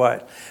short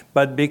while.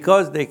 But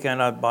because they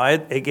cannot buy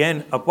it,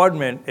 again,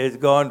 apartment is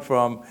gone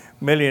from $1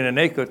 million an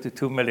acre to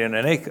 $2 million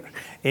an acre.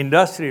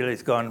 Industrial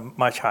is gone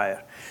much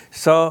higher.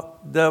 So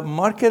the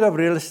market of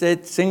real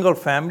estate, single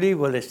family,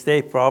 will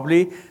stay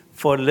probably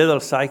for a little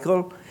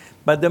cycle.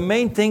 But the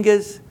main thing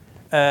is,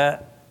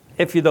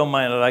 if you don't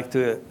mind, I'd like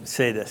to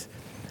say this.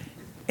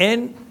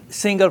 In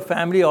single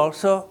family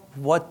also,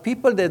 what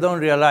people they don't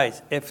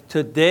realize, if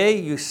today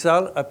you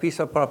sell a piece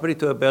of property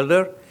to a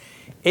builder,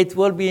 it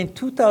will be in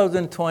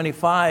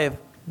 2025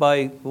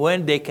 by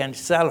when they can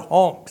sell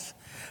homes.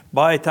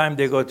 By the time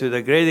they go to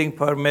the grading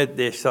permit,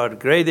 they start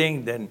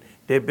grading, then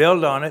they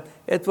build on it.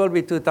 It will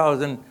be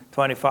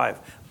 2025.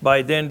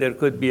 By then, there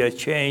could be a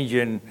change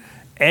in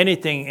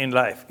anything in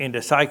life, in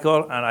the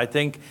cycle, and I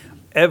think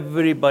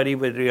everybody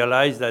would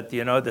realize that,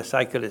 the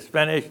cycle is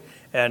finished,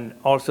 and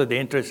also the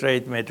interest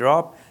rate may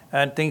drop,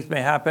 and things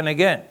may happen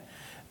again.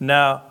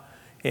 Now,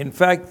 in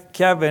fact,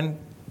 Kevin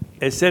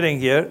is sitting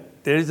here.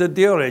 There is a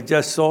deal. It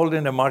just sold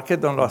in the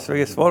market on Las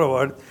Vegas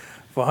Boulevard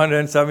for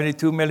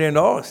 $172 million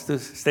to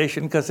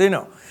Station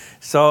Casino.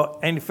 So,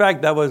 in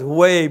fact, that was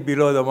way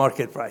below the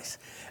market price.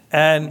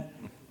 And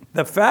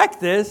the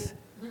fact is,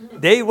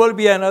 there will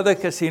be another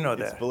casino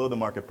there. It's below the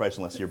market price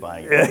unless you're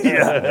buying it.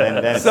 Yeah.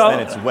 Then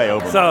it's way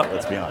over.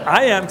 Let's be honest.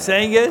 I am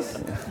saying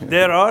is,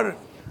 there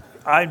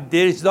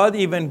is not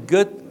even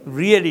good,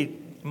 really,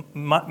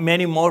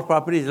 many more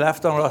properties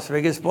left on Las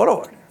Vegas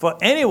Boulevard for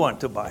anyone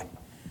to buy.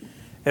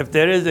 If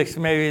there is,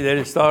 maybe there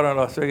is store on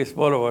Las Vegas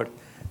Boulevard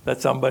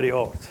that somebody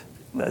owns.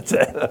 That's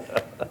it.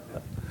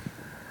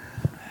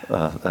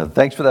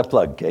 Thanks for that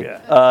plug, Kate.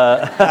 Yeah.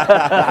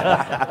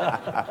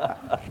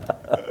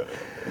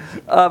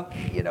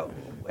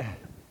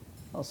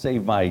 I'll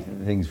save my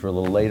things for a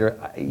little later.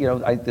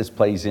 This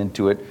plays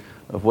into it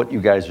of what you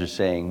guys are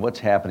saying. What's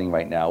happening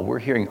right now? We're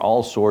hearing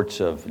all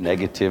sorts of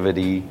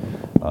negativity,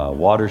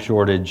 water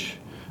shortage,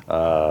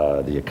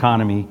 the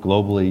economy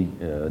globally,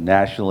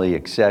 nationally,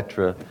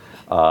 etc.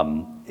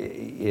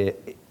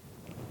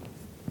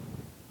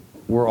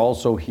 We're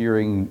also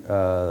hearing,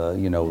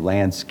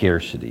 land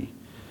scarcity,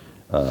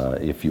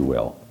 if you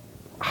will.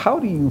 How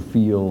do you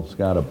feel,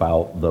 Scott,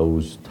 about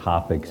those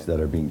topics that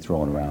are being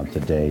thrown around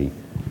today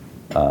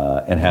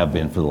and have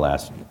been for the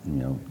last,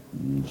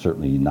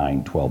 certainly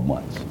 9-12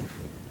 months?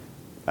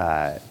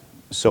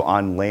 So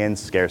on land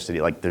scarcity,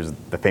 there's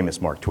the famous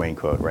Mark Twain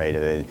quote,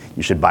 right?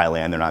 You should buy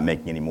land, they're not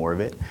making any more of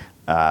it.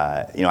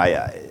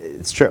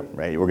 It's true,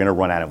 right? We're going to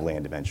run out of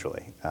land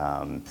eventually.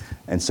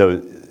 And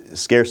so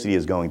scarcity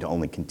is going to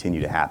only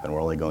continue to happen.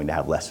 We're only going to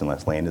have less and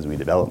less land as we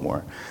develop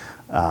more.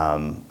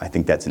 I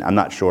think I'm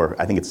not sure.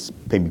 I think it's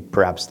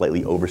perhaps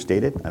slightly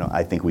overstated.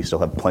 I think we still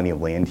have plenty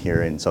of land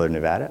here in Southern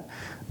Nevada.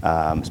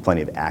 There's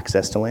plenty of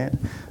access to land.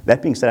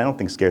 That being said, I don't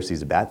think scarcity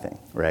is a bad thing,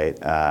 right?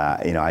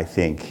 I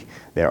think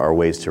there are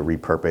ways to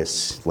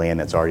repurpose land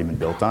that's already been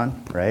built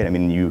on, right?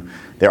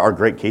 There are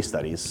great case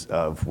studies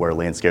of where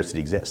land scarcity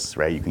exists,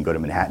 right? You can go to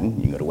Manhattan,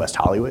 you can go to West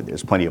Hollywood.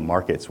 There's plenty of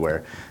markets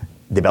where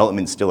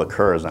development still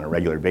occurs on a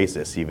regular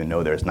basis, even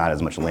though there's not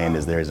as much land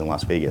as there is in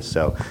Las Vegas.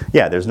 So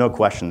yeah, there's no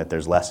question that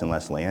there's less and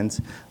less land,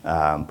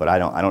 but I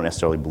don't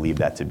necessarily believe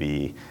that to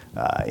be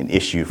an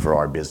issue for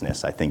our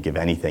business. I think if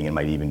anything, it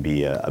might even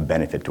be a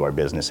benefit to our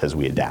business as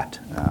we adapt.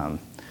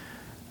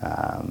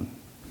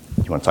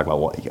 You want to talk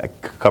about I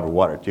cover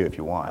water too if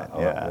you want.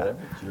 Yeah.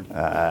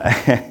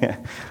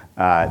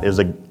 There's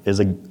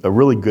a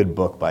really good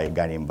book by a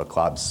guy named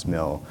Vaclav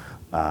Smil,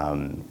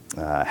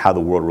 How the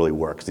World Really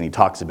Works, and he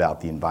talks about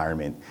the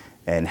environment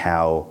and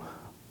how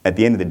at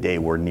the end of the day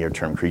we're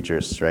near-term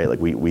creatures, right?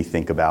 We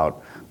think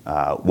about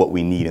what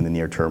we need in the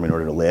near term in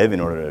order to live, in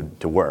order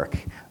to work.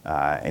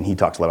 And he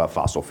talks a lot about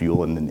fossil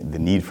fuel and the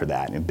need for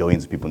that, and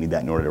billions of people need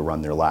that in order to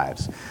run their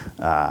lives.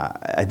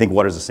 I think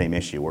water is the same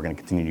issue. We're going to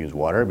continue to use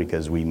water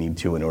because we need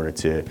to in order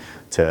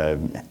to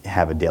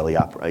have a daily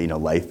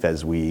life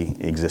as we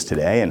exist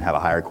today and have a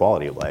higher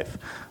quality of life.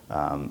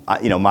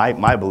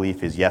 My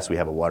belief is, yes, we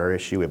have a water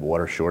issue, we have a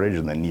water shortage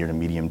in the near to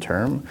medium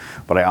term,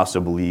 but I also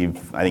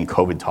believe, I think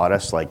COVID taught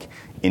us,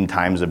 in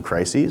times of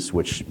crises,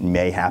 which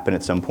may happen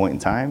at some point in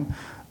time,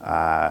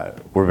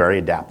 we're very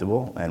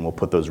adaptable, and we'll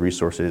put those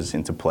resources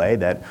into play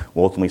that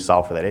will ultimately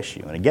solve for that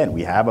issue. And again,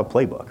 we have a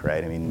playbook,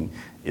 right?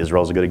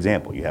 Israel's a good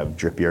example. You have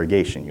drip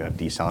irrigation, you have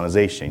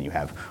desalination, you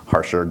have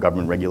harsher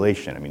government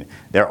regulation.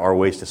 There are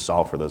ways to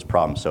solve for those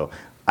problems. So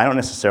I don't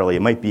necessarily,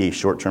 it might be a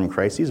short-term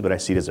crisis, but I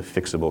see it as a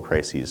fixable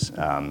crisis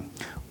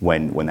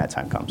when that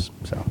time comes.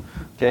 So,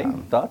 okay,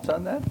 thoughts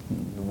on that?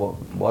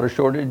 Water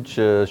shortage,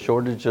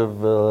 shortage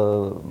of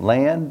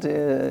land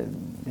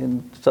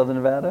in Southern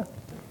Nevada?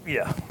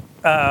 Yeah.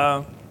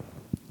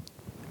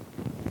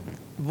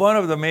 One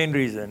of the main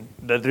reasons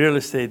that real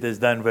estate is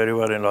done very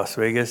well in Las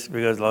Vegas,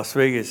 because Las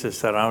Vegas is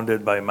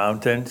surrounded by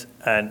mountains,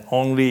 and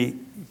only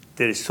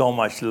there is so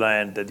much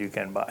land that you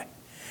can buy.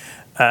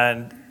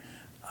 And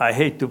I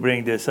hate to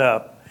bring this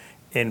up.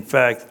 In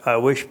fact, I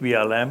wish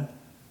BLM,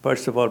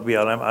 first of all,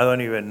 BLM, I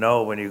don't even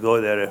know when you go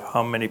there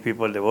how many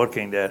people are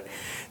working there.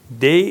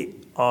 They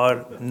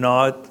are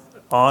not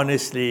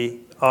honestly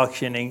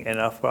auctioning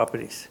enough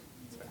properties.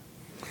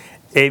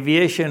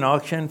 Aviation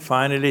auction,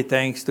 finally,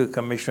 thanks to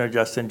Commissioner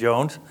Justin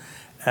Jones,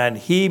 and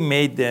he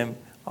made them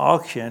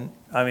auction.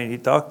 He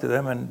talked to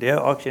them, and they're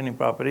auctioning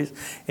properties.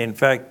 In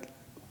fact,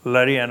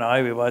 Larry and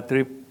I, we bought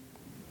 3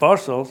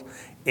 parcels.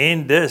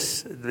 In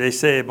this, they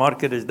say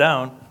market is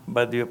down,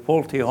 but the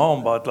Pulte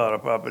Home bought a lot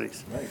of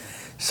properties. Right.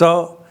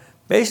 So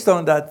based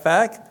on that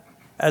fact,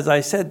 as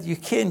I said, you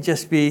can't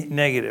just be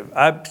negative.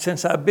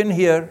 Since I've been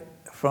here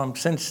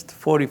since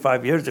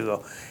 45 years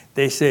ago,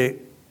 they say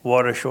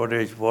water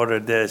shortage, water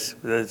this,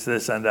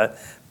 and that.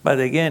 But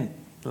again,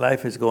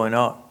 life is going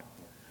on.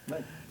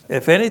 Right.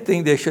 If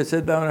anything, they should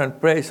sit down and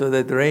pray so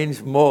that it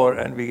rains more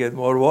and we get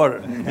more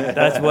water.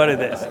 That's what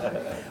it is.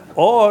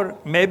 Or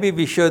maybe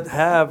we should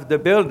have the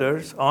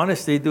builders,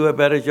 honestly, do a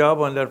better job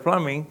on their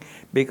plumbing,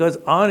 because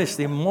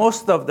honestly,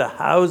 most of the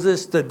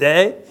houses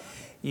today,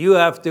 you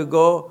have to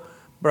go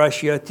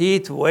brush your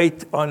teeth,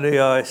 wait on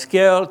the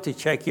scale to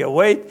check your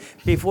weight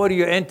before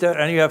you enter,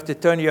 and you have to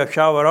turn your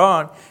shower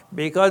on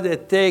because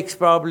it takes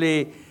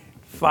probably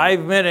 5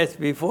 minutes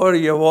before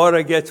your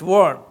water gets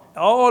warm.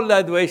 All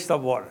that waste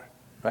of water.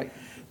 Right.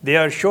 They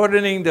are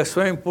shortening the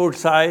swimming pool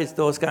size,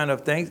 those kind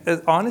of things.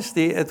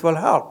 Honestly, it will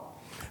help.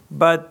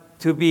 But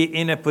to be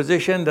in a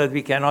position that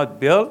we cannot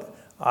build,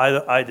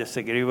 I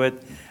disagree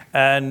with.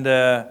 And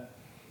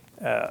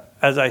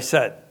as I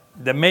said,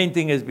 the main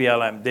thing is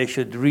BLM. They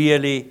should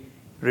really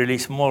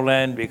release more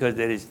land because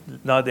there is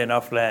not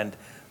enough land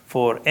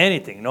for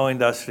anything. No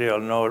industrial,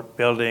 no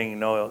building,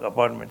 no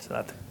apartments,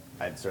 nothing.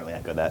 I'd certainly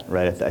echo that,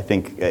 right? I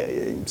think,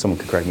 someone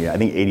could correct me, I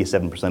think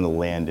 87% of the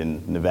land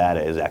in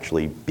Nevada is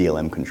actually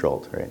BLM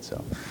controlled, right?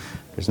 So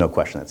there's no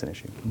question that's an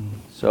issue.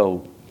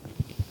 So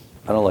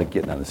I don't like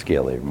getting on the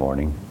scale every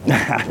morning.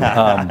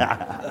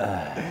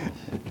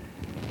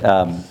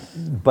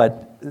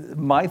 But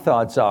my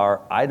thoughts are,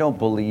 I don't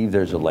believe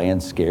there's a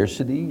land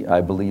scarcity.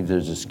 I believe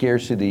there's a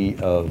scarcity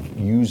of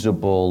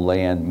usable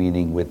land,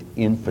 meaning with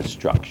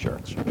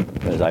infrastructure,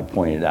 as I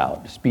pointed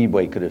out.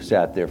 Speedway could have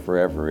sat there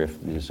forever if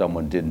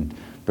someone didn't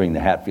bring the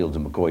Hatfields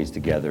and McCoys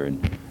together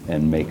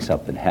and make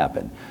something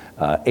happen.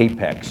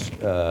 Apex,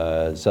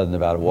 Southern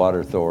Nevada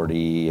Water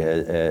Authority,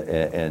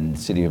 and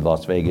City of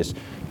Las Vegas,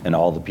 and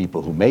all the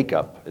people who make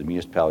up, the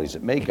municipalities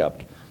that make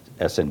up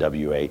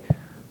SNWA,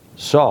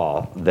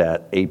 saw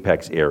that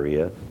Apex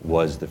area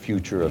was the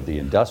future of the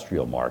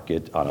industrial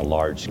market on a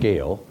large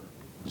scale.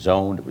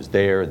 Zoned, it was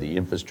there, the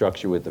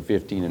infrastructure with the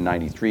 15 and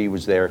 93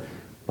 was there,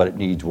 but it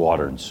needs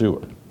water and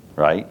sewer,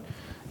 right?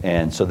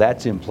 And so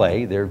that's in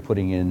play. They're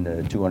putting in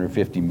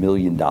 $250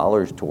 million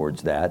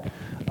towards that,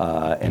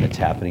 and it's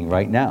happening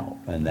right now.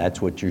 And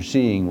that's what you're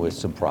seeing with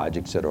some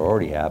projects that are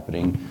already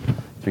happening.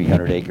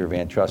 300-acre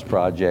Van Trust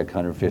project,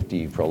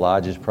 150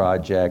 Prologis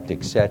project,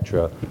 et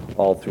cetera,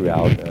 all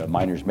throughout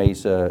Miners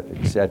Mesa,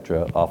 et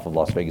cetera, off of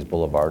Las Vegas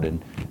Boulevard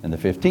and the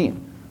 15.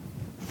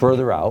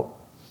 Further out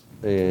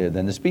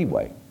than the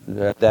Speedway.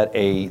 That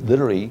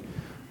literally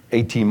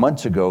 18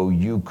 months ago,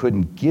 you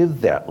couldn't give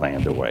that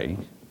land away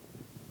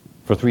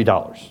for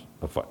 $3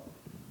 a foot.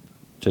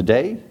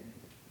 Today,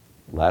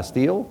 last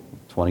deal,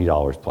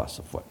 $20 plus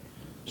a foot.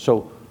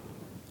 So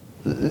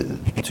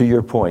to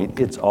your point,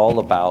 it's all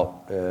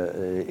about,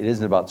 it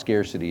isn't about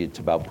scarcity, it's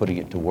about putting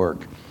it to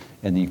work.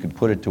 And you can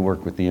put it to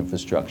work with the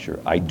infrastructure.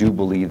 I do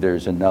believe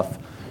there's enough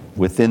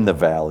within the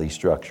valley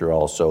structure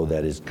also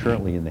that is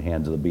currently in the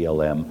hands of the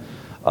BLM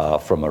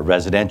from a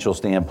residential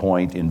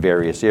standpoint in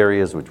various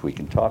areas, which we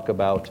can talk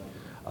about,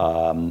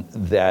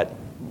 that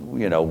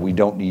we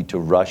don't need to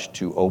rush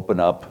to open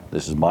up,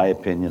 this is my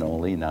opinion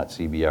only, not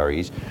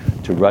CBRE's,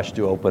 to rush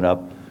to open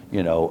up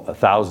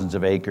thousands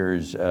of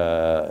acres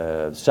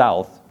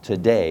south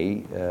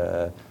today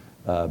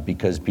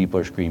because people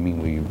are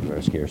screaming we are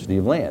a scarcity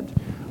of land.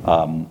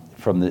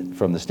 From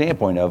the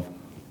standpoint of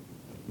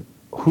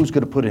who's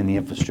going to put in the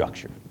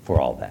infrastructure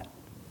for all that?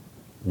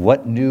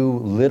 What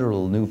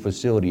literal new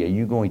facility are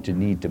you going to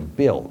need to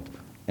build,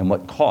 and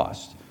what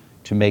cost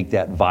to make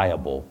that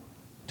viable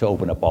to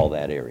open up all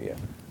that area?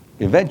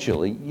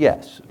 Eventually,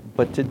 yes,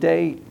 but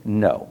today,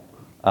 no.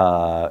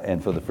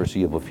 And for the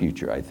foreseeable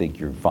future, I think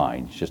you're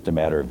fine. It's just a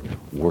matter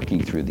of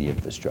working through the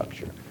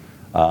infrastructure.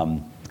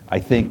 I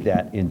think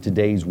that in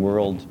today's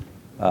world,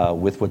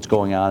 with what's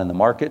going on in the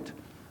market,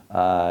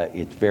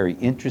 it's very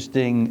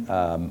interesting.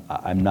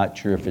 I'm not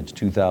sure if it's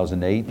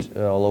 2008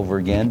 all over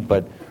again,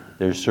 but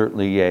there's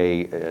certainly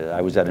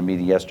I was at a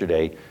meeting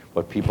yesterday,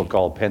 what people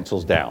call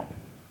pencils down.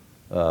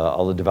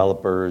 All the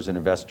developers and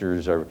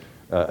investors are,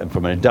 and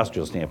from an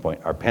industrial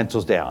standpoint, are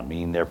pencils down,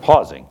 meaning they're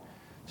pausing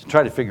to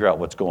try to figure out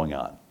what's going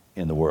on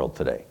in the world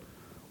today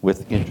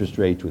with interest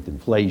rates, with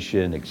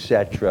inflation, et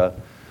cetera.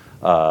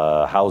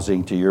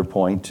 Housing, to your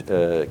point,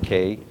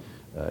 Kay,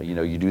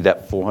 you do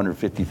that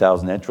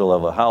 450,000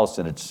 entry-level house,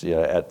 and it's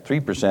at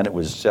 3%, it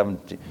was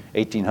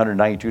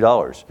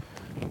 $1,892.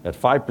 At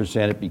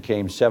 5%, it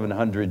became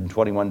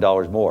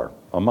 $721 more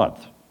a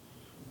month.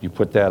 You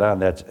put that on,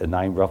 that's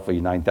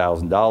roughly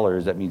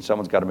 $9,000. That means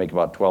someone's got to make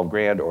about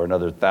 $12,000 or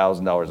another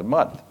 $1,000 a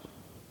month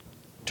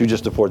to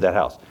just afford that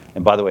house.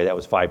 And by the way, that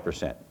was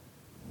 5%.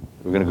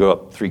 We're going to go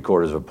up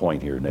 3/4 of a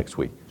point here next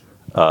week.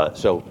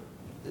 So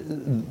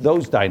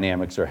those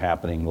dynamics are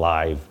happening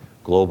live,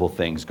 global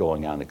things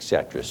going on, et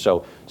cetera.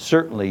 So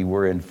certainly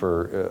we're in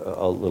for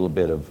a little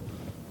bit of,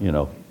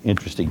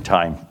 interesting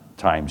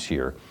times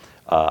here.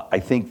 I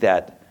think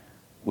that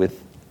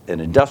with an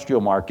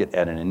industrial market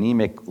at an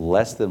anemic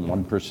less than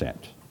 1%,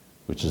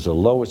 which is the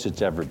lowest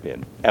it's ever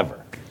been, ever.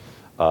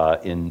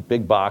 In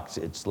big box,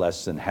 it's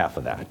less than half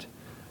of that,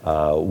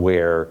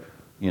 where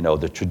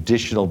the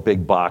traditional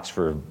big box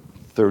for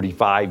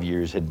 35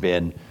 years had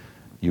been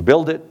You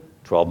build it,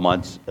 12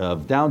 months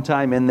of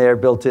downtime in there,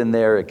 built in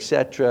there, et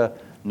cetera.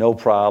 No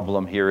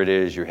problem. Here it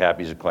is. You're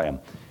happy as a clam.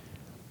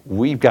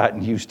 We've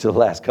gotten used to the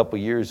last couple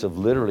of years of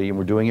literally, and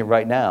we're doing it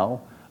right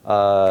now,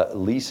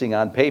 leasing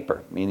on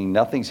paper, meaning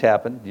nothing's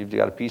happened. You've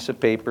got a piece of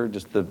paper,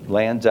 just the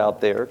land's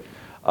out there,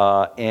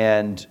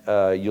 and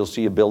you'll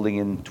see a building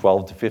in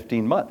 12 to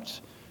 15 months.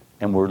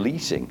 And we're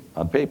leasing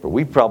on paper.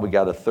 We've probably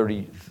got a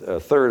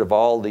third of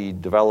all the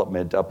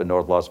development up in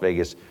North Las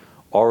Vegas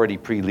already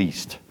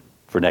pre-leased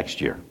for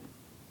next year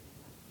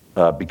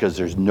because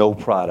there's no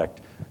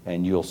product,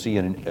 and you'll see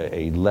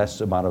a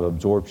less amount of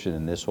absorption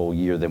in this whole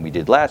year than we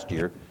did last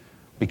year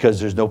because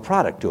there's no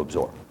product to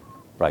absorb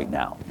right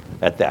now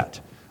at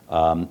that.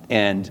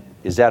 And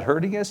is that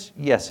hurting us?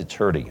 Yes, it's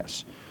hurting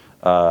us.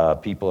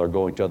 People are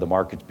going to other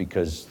markets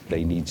because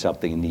they need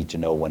something and need to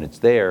know when it's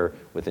there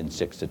within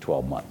 6 to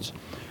 12 months.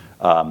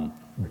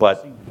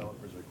 But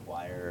developers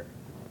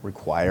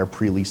require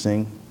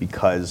pre-leasing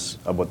because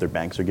of what their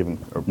banks are giving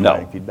or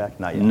providing feedback?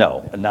 Not yet.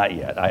 No, not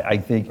yet. I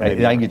think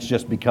it's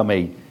just become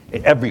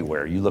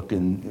everywhere. You look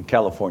in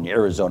California,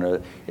 Arizona,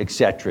 et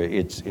cetera,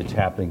 it's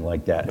happening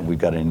like that, and we've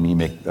got an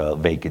anemic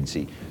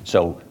vacancy.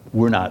 So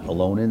we're not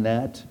alone in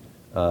that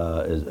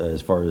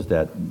as far as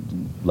that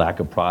lack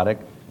of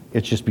product.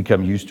 It's just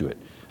become used to it.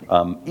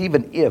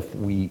 Even if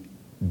we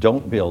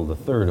don't build a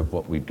third of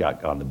what we've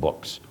got on the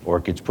books, or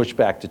it gets pushed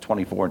back to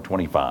 24 and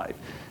 25.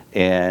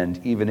 And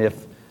even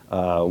if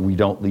we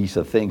don't lease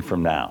a thing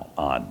from now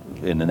on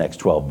in the next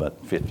 12,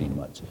 15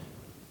 months.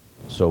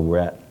 So we're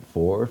at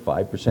 4 or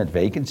 5%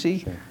 vacancy.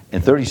 Sure.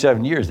 In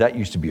 37 years, that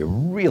used to be a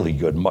really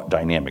good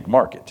dynamic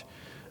market.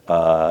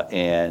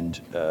 And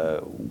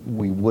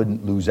we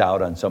wouldn't lose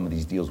out on some of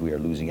these deals we are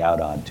losing out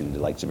on to the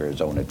likes of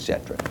Arizona, et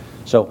cetera.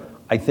 So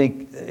I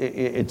think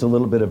it's a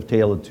little bit of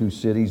tale of two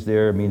cities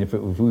there. I mean, if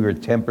we were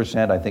at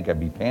 10%, I think I'd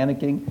be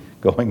panicking,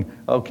 going,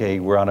 okay,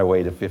 we're on our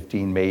way to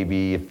 15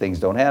 maybe if things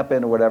don't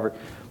happen or whatever.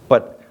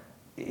 But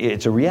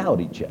it's a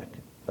reality check.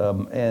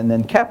 And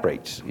then cap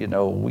rates,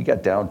 we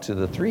got down to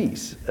the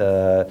 3s.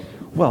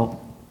 Well,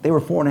 they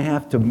were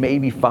 4.5 to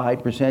maybe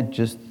 5%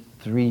 just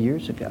 3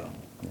 years ago.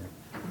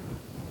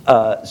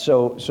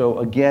 So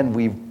again,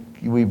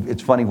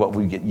 it's funny what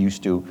we get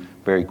used to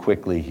very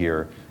quickly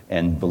here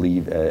and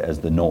believe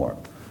as the norm.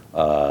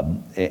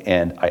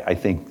 And I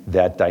think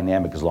that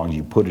dynamic, as long as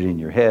you put it in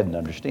your head and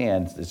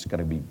understand this is going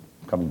to be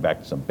coming back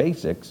to some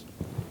basics,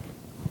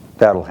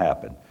 that'll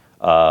happen.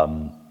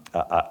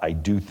 I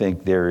do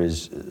think there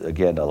is,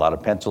 again, a lot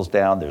of pencils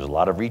down. There's a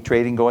lot of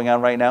retrading going on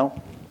right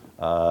now.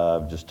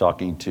 Just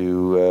talking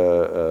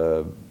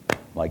to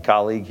my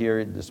colleague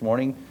here this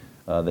morning.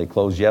 They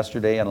closed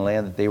yesterday on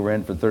land that they were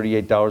in for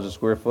 $38 a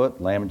square foot,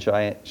 Lamb and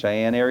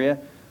Cheyenne area.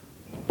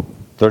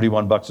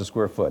 $31 a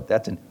square foot.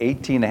 That's an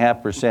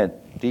 18.5%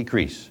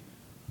 decrease,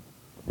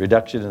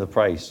 reduction in the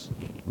price,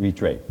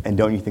 retrade. And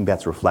don't you think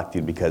that's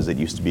reflected because it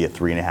used to be a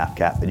 3.5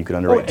 cap that you could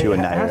underwrite to,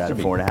 and now you're at a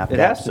 4.5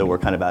 cap? So we're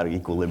kind of out of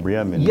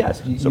equilibrium, and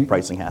yes, so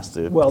pricing has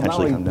to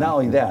potentially come down. Not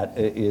only that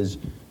is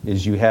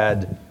you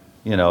had,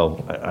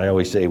 I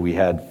always say we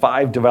had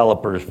 5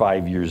 developers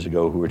 5 years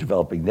ago who were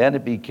developing. Then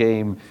it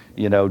became,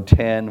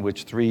 10,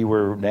 which 3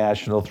 were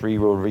national, 3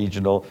 were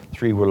regional,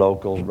 3 were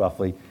local,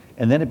 roughly,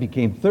 and then it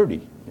became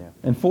 30.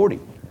 And 40.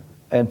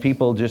 And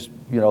people just,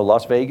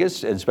 Las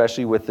Vegas, and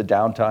especially with the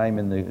downtime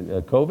in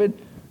the COVID,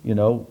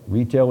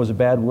 retail was a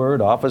bad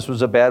word, office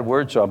was a bad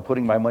word, so I'm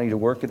putting my money to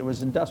work, and it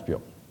was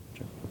industrial.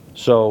 Sure.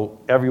 So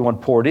everyone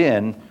poured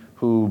in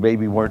who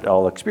maybe weren't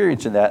all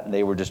experienced in that, and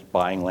they were just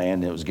buying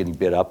land, and it was getting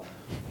bid up.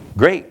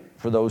 Great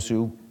for those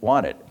who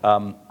want it.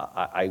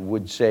 I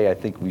would say I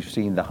think we've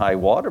seen the high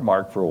water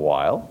mark for a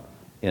while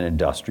in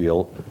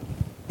industrial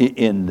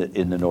in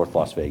the North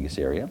Las Vegas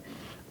area.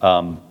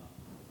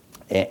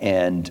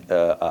 And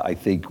I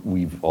think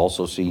we've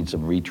also seen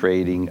some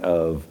retrading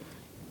of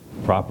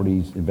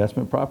properties,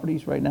 investment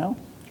properties right now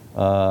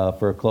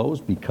for a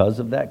close because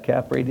of that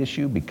cap rate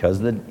issue,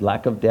 because of the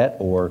lack of debt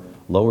or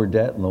lower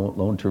debt,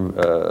 loan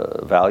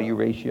to value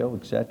ratio,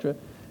 et cetera.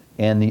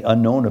 And the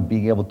unknown of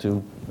being able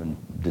to, and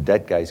the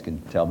debt guys can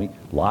tell me,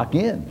 lock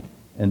in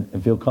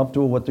and feel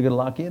comfortable what they're going to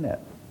lock in at.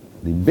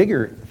 The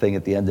bigger thing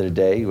at the end of the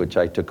day, which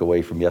I took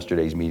away from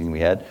yesterday's meeting we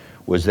had,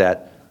 was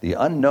that the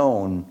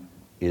unknown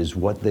is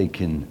what they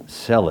can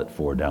sell it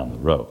for down the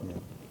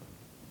road,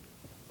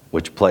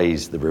 which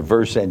plays the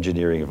reverse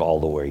engineering of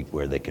all the way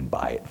where they can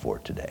buy it for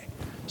today.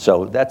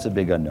 So that's a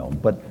big unknown.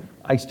 But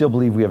I still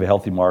believe we have a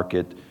healthy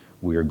market.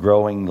 We are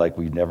growing like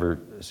we've never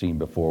seen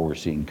before. We're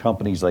seeing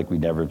companies like we've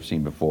never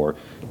seen before.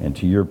 And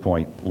to your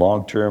point,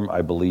 long term,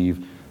 I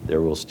believe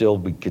there will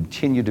still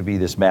continue to be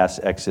this mass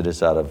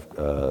exodus out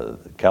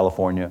of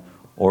California,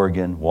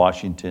 Oregon,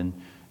 Washington,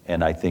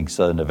 and I think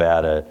Southern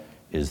Nevada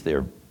is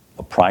a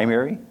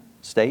primary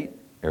state.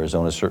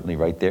 Arizona's certainly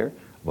right there,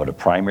 but a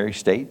primary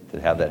state to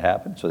have that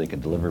happen so they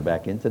can deliver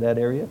back into that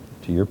area,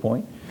 to your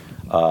point.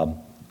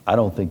 I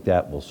don't think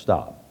that will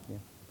stop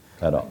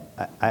at all.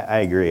 I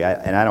agree,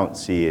 and I don't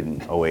see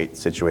an 08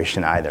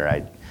 situation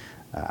either.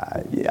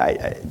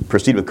 I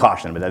proceed with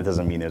caution, but that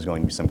doesn't mean there's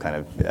going to be some kind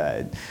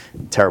of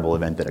terrible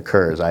event that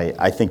occurs.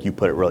 I think you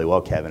put it really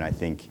well, Kevin. I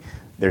think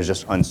there's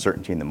just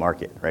uncertainty in the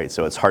market, right?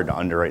 So it's hard to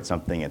underwrite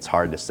something. It's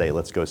hard to say,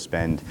 let's go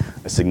spend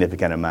a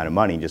significant amount of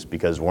money just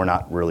because we're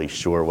not really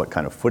sure what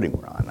kind of footing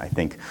we're on. I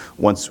think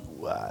once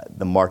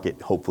the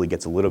market hopefully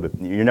gets a little bit,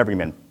 you're never going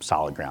to be on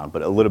solid ground,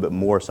 but a little bit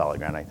more solid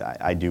ground,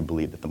 I do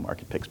believe that the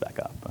market picks back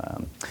up.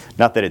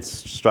 Not that it's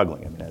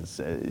struggling. I mean, as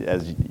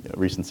a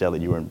recent sale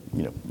that you were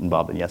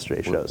involved in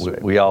yesterday shows.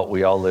 Right? We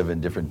all live in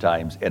different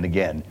times. And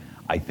again,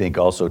 I think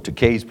also to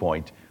Kay's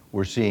point,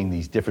 we're seeing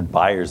these different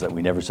buyers that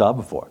we never saw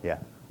before. Yeah.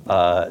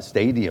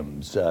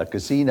 Stadiums,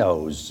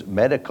 casinos,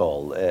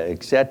 medical,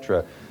 et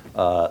cetera,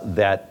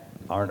 that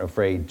aren't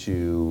afraid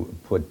to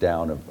put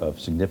down of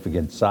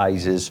significant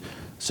sizes,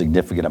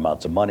 significant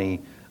amounts of money,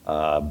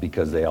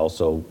 because they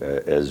also,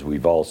 as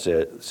we've all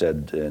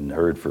said and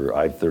heard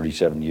for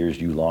 37 years,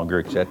 you longer,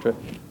 et cetera,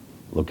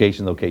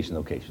 location,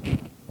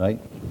 right?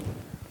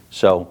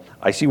 So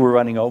I see we're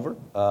running over,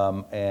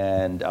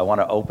 and I want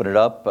to open it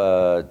up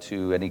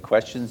to any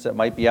questions that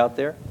might be out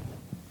there.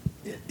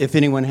 If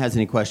anyone has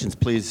any questions,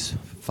 please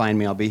find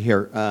me. I'll be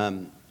here.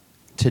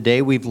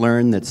 Today we've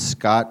learned that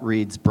Scott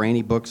reads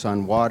brainy books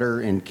on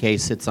water and Kay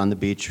sits on the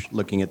beach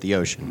looking at the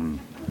ocean.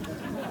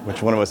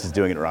 Which one of us is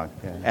doing it wrong?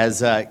 Yeah.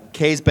 As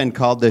Kay's been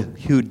called the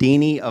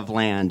Houdini of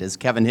land, as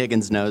Kevin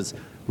Higgins knows,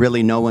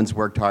 really no one's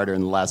worked harder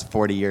in the last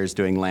 40 years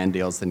doing land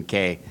deals than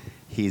Kay.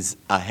 He's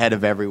ahead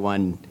of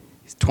everyone.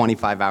 He's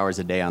 25 hours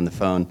a day on the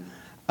phone.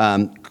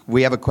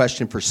 We have a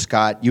question for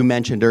Scott. You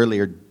mentioned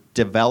earlier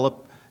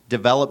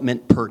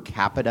development per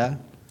capita.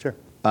 Sure.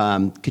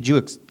 Could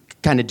you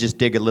kind of just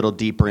dig a little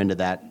deeper into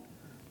that?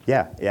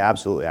 Yeah,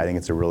 absolutely. I think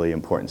it's a really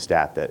important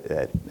stat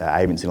that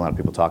I haven't seen a lot of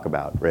people talk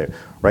about.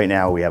 Right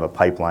now, we have a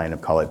pipeline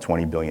of, call it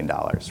 $20 billion,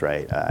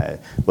 right?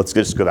 Let's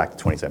just go back to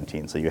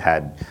 2017. So you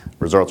had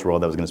Resorts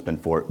World that was going to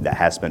spend that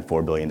has spent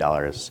 $4 billion.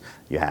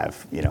 You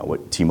have,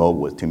 what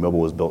T-Mobile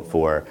was built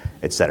for,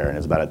 et cetera. And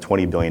it's about a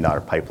 $20 billion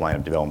pipeline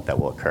of development that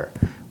will occur.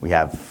 We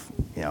have,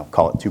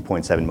 call it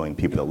 2.7 million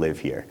people that live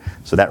here.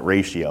 So that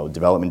ratio,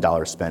 development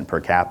dollars spent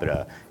per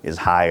capita, is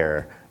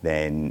higher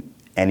than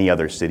any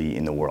other city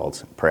in the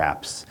world,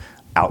 perhaps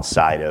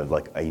outside of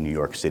like a New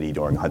York City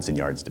during Hudson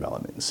Yards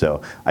development.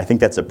 So I think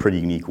that's a pretty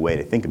unique way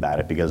to think about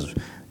it because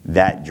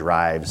that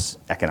drives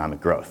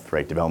economic growth,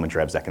 right? Development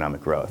drives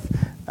economic growth.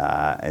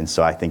 And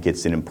so I think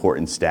it's an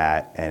important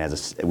stat.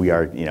 And we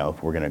are,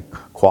 if we're going to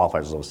qualify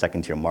as a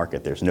second-tier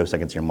market, there's no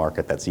second-tier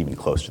market that's even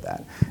close to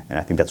that. And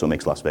I think that's what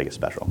makes Las Vegas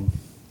special.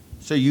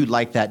 So you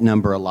like that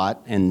number a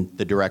lot and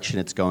the direction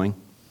it's going?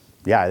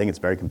 Yeah, I think it's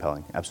very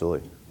compelling.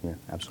 Absolutely. Yeah,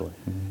 absolutely.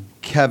 Mm-hmm.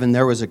 Kevin,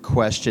 there was a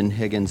question,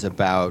 Higgins,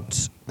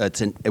 about,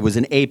 it was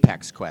an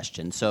apex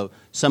question. So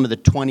some of the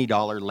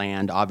 $20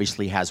 land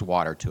obviously has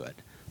water to it.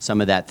 Some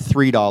of that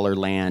 $3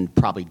 land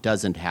probably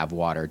doesn't have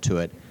water to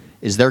it.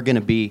 Is there going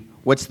to be,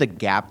 what's the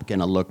gap going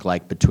to look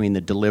like between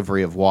the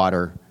delivery of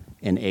water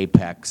in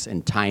apex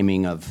and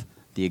timing of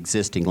the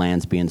existing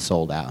lands being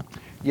sold out?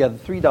 Yeah, the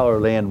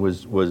 $3 land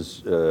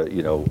was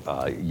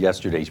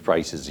yesterday's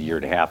prices a year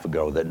and a half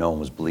ago that no one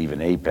was believing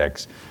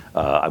Apex,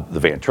 the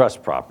Van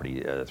Trust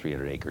property,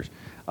 300 acres,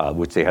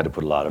 which they had to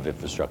put a lot of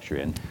infrastructure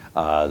in.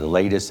 The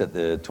latest at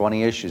the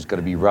 20-ish is going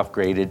to be rough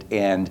graded,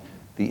 and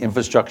the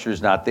infrastructure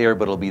is not there,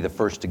 but it'll be the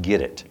first to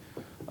get it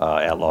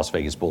at Las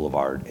Vegas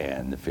Boulevard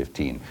and the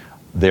 15.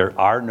 There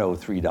are no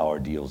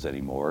 $3 deals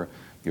anymore.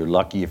 You're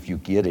lucky if you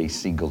get a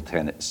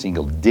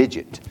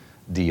single-digit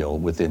deal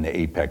within the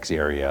Apex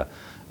area.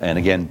 And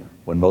again,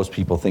 when most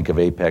people think of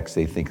Apex,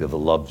 they think of the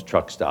Love's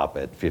truck stop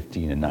at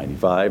 15 and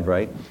 95,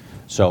 right?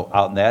 So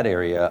out in that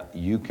area,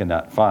 you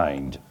cannot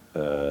find,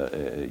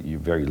 you're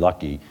very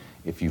lucky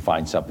if you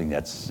find something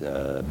that's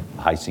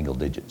high single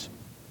digits.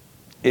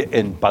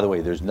 And by the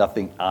way, there's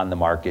nothing on the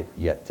market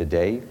yet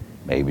today,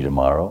 maybe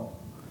tomorrow,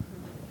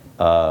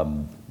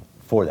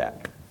 for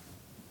that.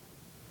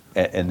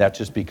 And that's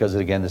just because,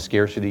 again, the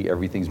scarcity,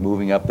 everything's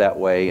moving up that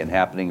way and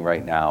happening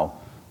right now.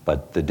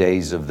 But the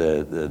days of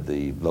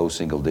the low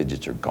single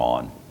digits are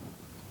gone.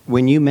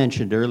 When you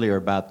mentioned earlier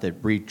about the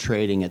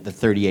retrading at the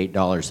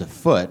 $38 a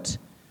foot,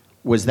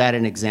 was that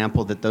an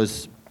example that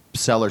those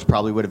sellers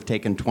probably would have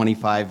taken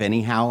 25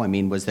 anyhow? I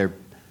mean, was their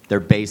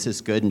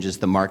basis good and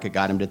just the market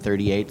got them to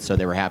 38, so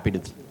they were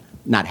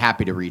not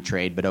happy to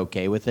retrade, but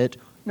okay with it?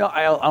 No,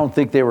 I don't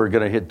think they were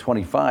going to hit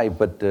 25,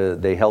 but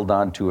they held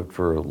on to it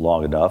for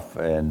long enough,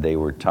 and they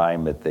were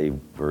timed that they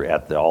were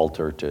at the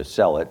altar to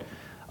sell it.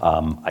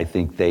 I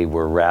think they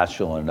were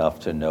rational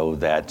enough to know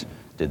that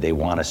did they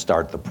want to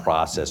start the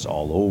process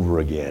all over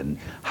again?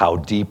 How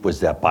deep was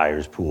that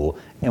buyer's pool?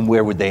 And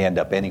where would they end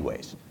up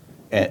anyways?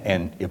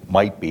 And it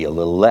might be a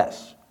little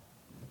less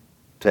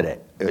today,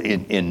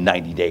 in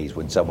 90 days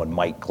when someone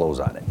might close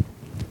on it.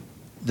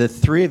 The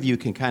three of you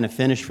can kind of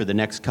finish for the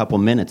next couple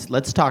minutes.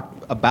 Let's talk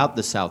about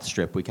the South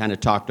Strip. We kind of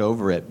talked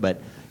over it,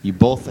 but you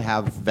both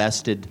have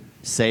vested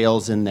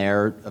sales in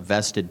there, a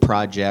vested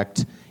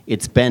project.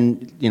 It's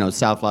been,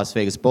 South Las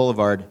Vegas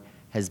Boulevard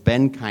has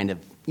been kind of,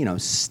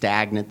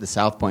 stagnant. The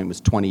South Point was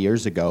 20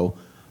 years ago.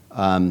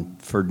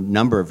 for a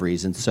number of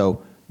reasons.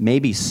 So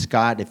maybe,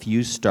 Scott, if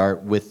you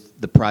start with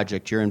the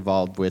project you're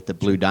involved with, the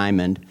Blue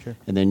Diamond, Sure.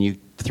 and then you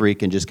three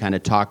can just kind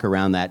of talk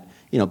around that,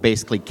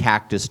 basically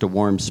Cactus to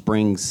Warm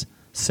Springs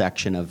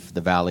section of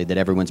the valley that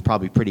everyone's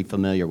probably pretty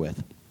familiar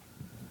with.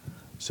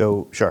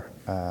 So, sure.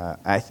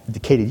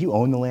 Kay, did you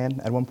own the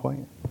land at one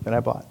point that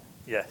I bought?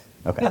 Yes.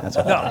 Okay, that's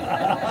fine.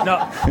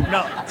 No.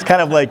 It's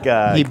kind of like...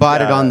 He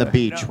bought it on the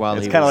beach while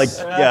It's he kind of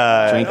was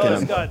like... drinking No,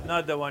 them. Scott,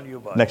 not the one you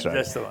bought. Next one.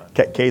 Just the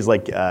one. Kay's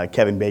like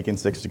Kevin Bacon,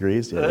 6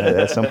 Degrees. Yeah,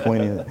 at some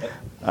point.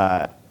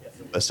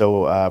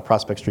 So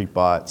Prospect Street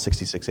bought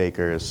 66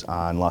 acres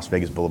on Las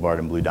Vegas Boulevard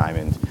and Blue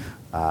Diamond.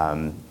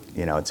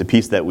 It's a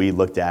piece that we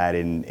looked at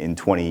in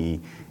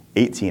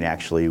 2018,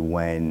 actually,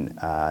 when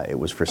it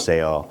was for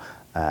sale.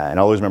 And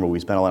I always remember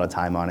we spent a lot of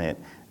time on it.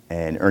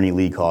 And Ernie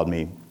Lee called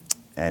me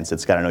and said,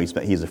 Scott, I know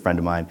he's a friend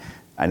of mine.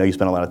 I know you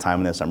spent a lot of time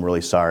on this. I'm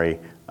really sorry.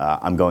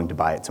 I'm going to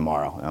buy it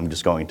tomorrow. I'm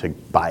just going to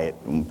buy it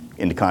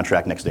into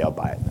contract. Next day I'll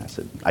buy it. And I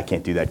said, I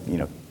can't do that.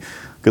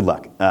 Good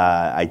luck.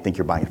 I think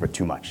you're buying it for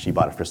too much. He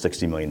bought it for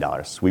 $60 million.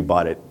 We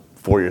bought it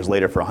 4 years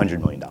later for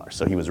 $100 million.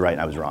 So he was right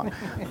and I was wrong.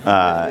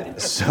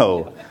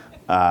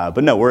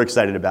 But no, we're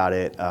excited about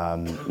it.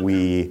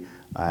 We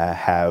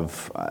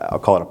have, I'll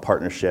call it a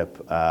partnership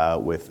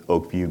with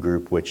Oakview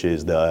Group, which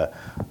is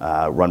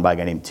run by a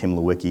guy named Tim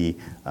Lewicki,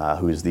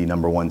 who is the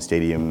 #1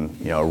 stadium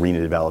arena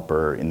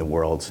developer in the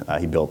world.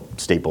 He built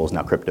Staples,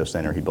 now Crypto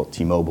Center. He built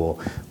T-Mobile.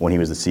 When he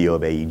was the CEO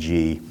of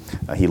AEG,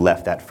 he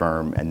left that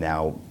firm and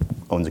now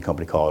owns a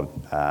company called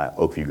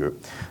Oakview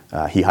Group.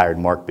 He hired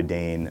Mark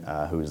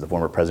Bedane, who is the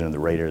former president of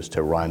the Raiders,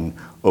 to run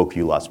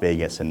Oakview Las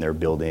Vegas, and they're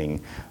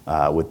building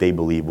what they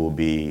believe will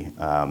be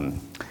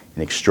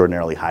an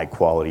extraordinarily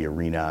high-quality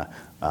arena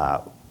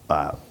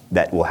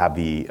that will have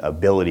the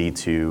ability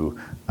to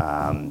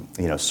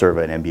serve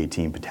an NBA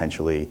team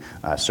potentially,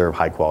 serve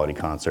high-quality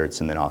concerts,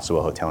 and then also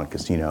a hotel and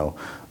casino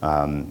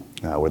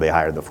where they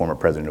hired the former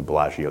president of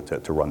Bellagio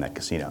to run that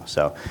casino.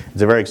 So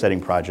it's a very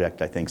exciting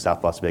project. I think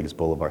South Las Vegas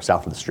Boulevard,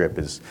 south of the Strip,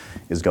 is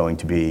going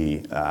to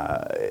be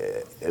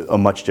a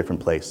much different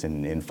place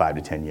in 5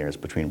 to 10 years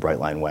between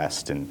Brightline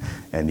West and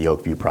the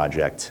Oakview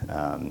project.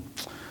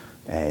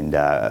 And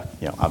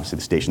obviously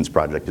the Stations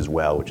project as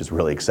well, which is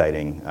really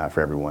exciting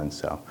for everyone.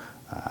 So,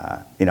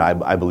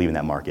 I believe in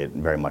that market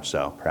very much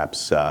so.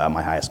 Perhaps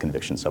my highest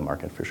conviction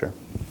submarket for sure.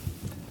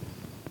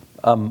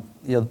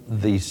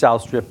 The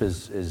South Strip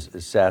is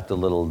sat a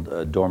little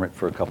dormant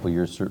for a couple of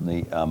years,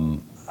 certainly.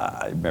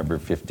 I remember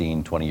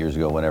 15, 20 years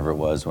ago, whenever it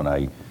was, when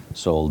I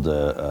sold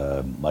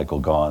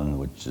Michael Gaughan,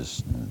 which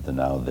is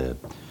now the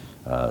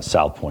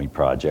South Point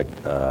project.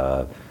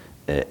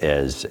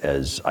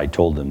 As I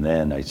told him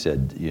then, I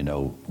said,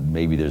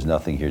 maybe there's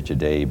nothing here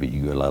today, but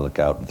you gotta look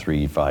out in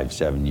 3, 5,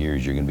 7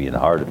 years, you're gonna be in the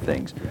heart of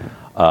things.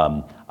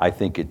 I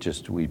think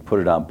we put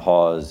it on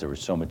pause. There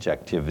was so much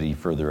activity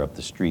further up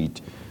the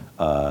street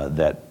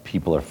that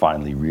people are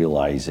finally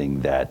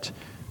realizing that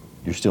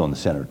you're still in the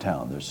center of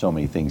town. There's so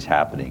many things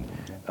happening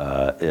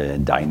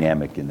and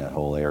dynamic in that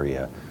whole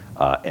area.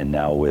 And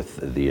now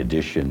with the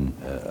addition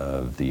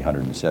of the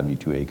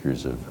 172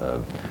 acres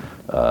of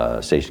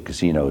Station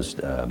Casinos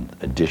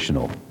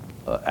additional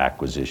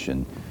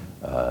acquisition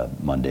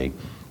Monday,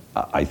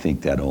 I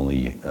think that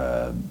only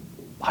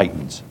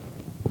heightens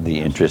the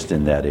interest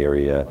in that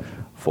area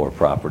for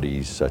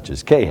properties such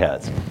as Kay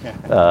has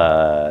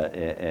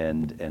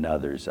and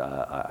others.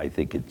 I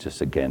think it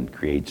just, again,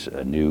 creates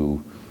a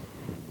new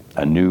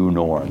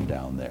norm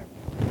down there.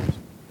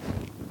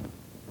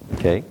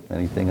 Okay,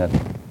 anything on?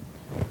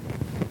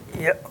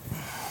 Yep.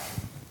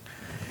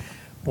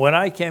 When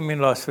I came in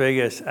Las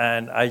Vegas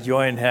and I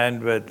joined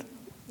hand with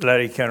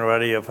Larry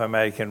Conradi of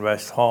American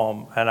West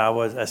Home, and I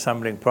was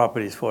assembling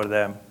properties for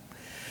them,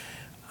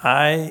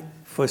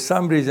 for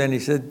some reason, he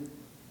said,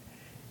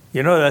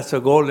 that's a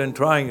golden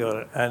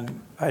triangle.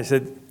 And I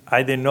said,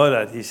 I didn't know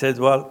that. He said,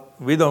 well,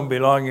 we don't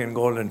belong in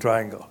Golden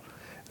Triangle.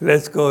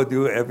 Let's go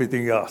do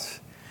everything else.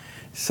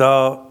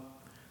 So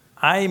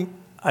I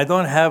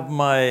don't have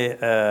my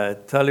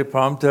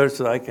teleprompter,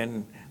 so I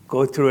can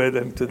go through it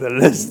and to the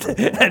list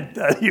and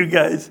tell you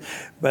guys.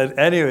 But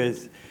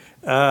anyways,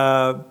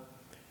 I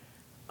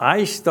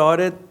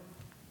started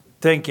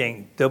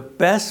thinking the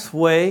best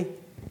way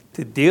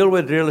to deal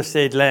with real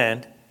estate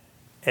land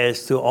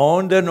is to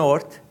own the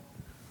north,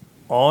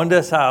 own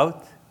the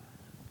south,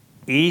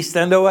 east,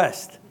 and the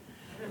west.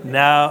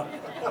 Now,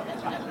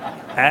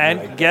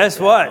 and guess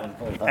what?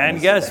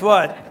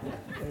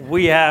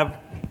 We have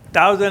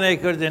 1,000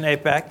 acres in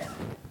Apex.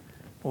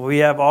 We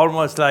have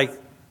almost like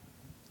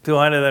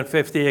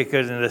 250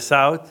 acres in the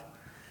south.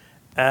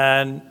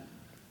 And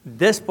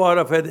this part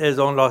of it is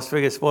on Las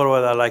Vegas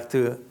Boulevard. I like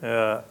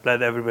to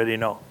let everybody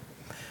know.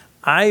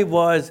 I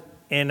was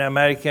in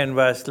American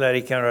West,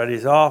 Larry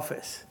Conradi's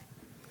office.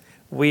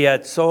 We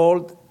had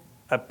sold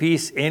a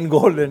piece in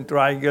Golden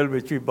Triangle,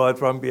 which we bought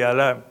from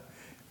BLM.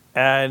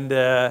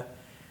 And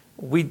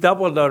we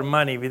doubled our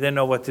money. We didn't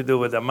know what to do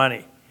with the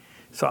money.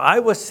 So I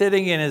was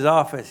sitting in his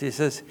office. He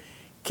says,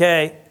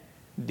 Kay,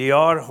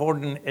 D.R.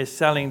 Horton is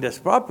selling this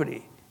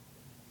property.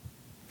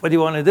 What do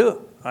you want to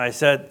do? I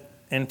said,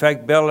 in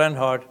fact, Bill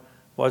Lenhart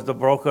was the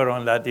broker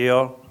on that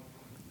deal.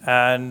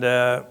 And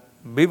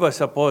we were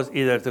supposed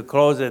either to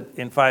close it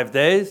in 5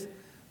 days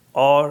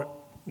or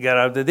get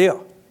out of the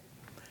deal.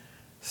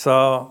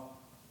 So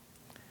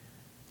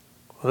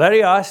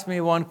Larry asked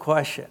me one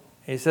question.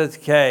 He says,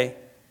 Kay,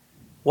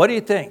 what do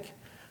you think?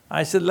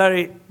 I said,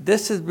 Larry,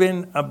 this has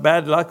been a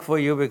bad luck for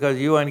you because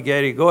you and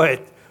Gary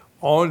Goet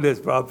owned this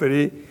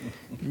property.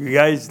 You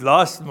guys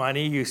lost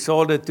money. You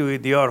sold it to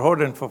D.R.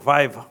 Horton for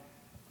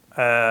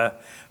 $500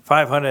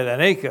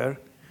 an acre,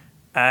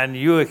 and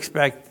you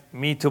expect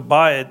me to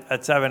buy it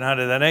at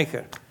 $700 an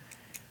acre.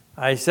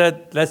 I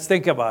said, let's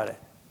think about it.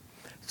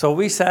 So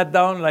we sat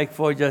down like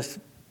for just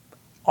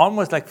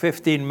almost like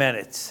 15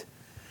 minutes.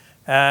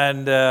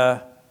 And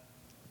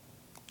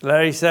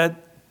Larry said,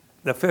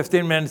 the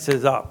 15 minutes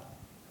is up.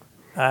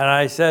 And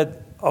I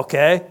said,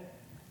 okay,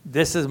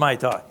 this is my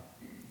thought.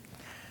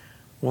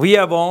 We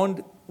have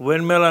owned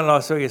Windmill and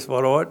Las Vegas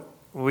Boulevard.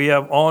 We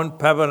have owned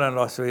Pebble and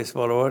Las Vegas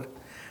Boulevard.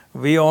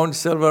 We own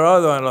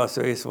Silverado and Las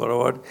Vegas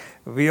Boulevard.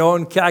 We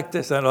own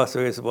Cactus and Las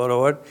Vegas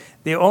Boulevard.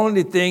 The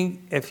only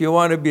thing, if you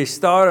want to be a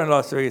star in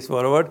Las Vegas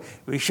Boulevard,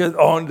 we should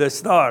own the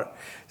star.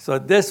 So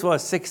this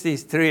was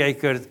 63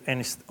 acres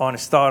on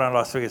Star and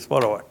Las Vegas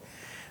Boulevard.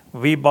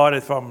 We bought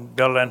it from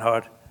Bill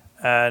Lenhart.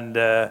 And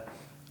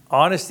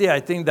honestly,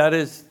 I think that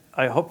is,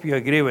 I hope you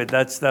agree with,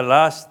 that's the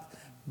last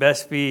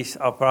best piece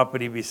of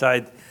property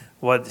beside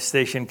what the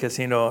Station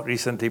Casino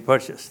recently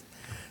purchased.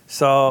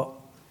 So,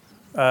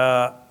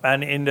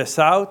 and in the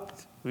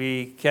south,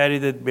 we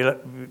carried it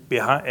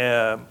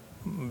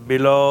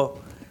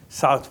below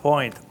South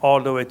Point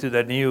all the way to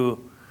the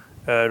new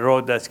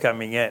road that's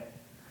coming in.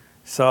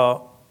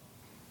 So,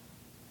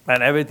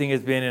 and everything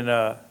has been in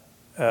a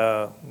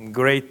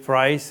great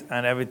price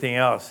and everything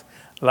else.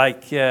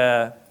 Like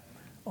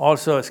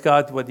also,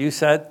 Scott, what you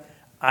said,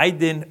 I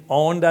didn't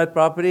own that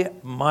property.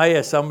 My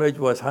assemblage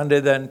was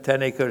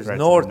 110 acres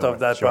north of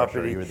that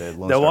property.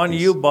 The one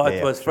you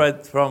bought was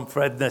from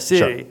Fred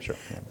Nasiri. Sure,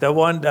 yeah. The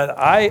one that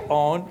I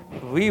own,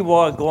 we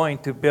were going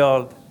to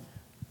build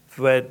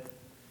with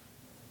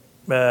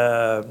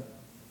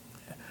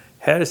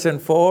Harrison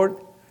Ford,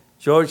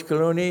 George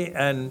Clooney,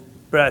 and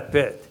Brad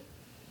Pitt.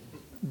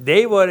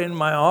 They were in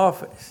my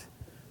office.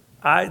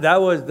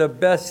 That was the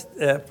best,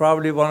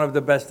 probably one of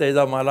the best days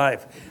of my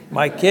life.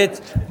 My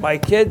kids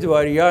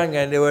were young,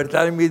 and they were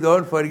telling me,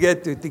 don't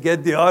forget to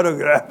get the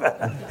autograph.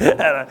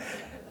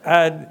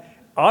 And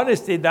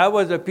honestly, that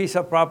was a piece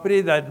of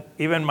property that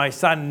even my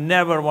son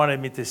never wanted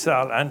me to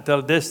sell.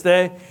 Until this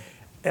day,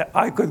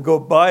 I could go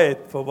buy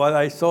it for what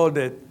I sold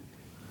it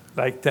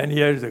like 10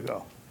 years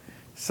ago.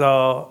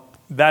 So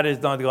that is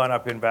not gone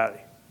up in value.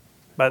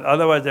 But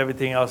otherwise,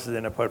 everything else is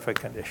in a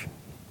perfect condition.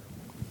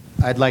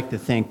 I'd like to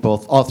thank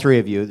all three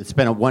of you. It's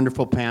been a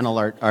wonderful panel,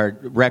 our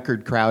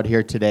record crowd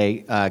here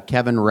today.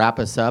 Kevin, wrap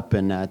us up,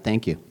 and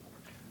thank you.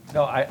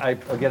 No, I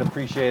again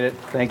appreciate it.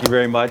 Thank you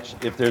very much.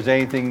 If there's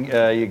anything,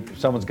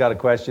 someone's got a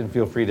question,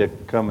 feel free to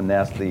come and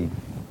ask the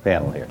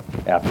panel here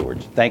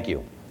afterwards. Thank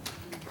you.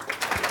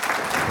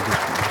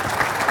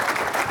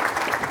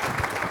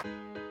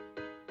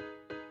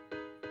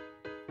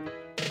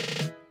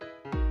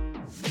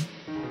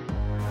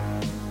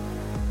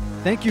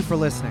 Thank you for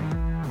listening.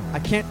 I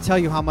can't tell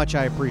you how much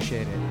I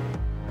appreciate it.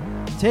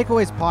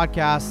 Takeaways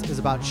Podcast is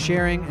about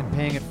sharing and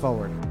paying it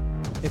forward.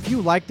 If you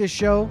like this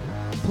show,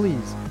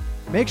 please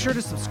make sure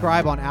to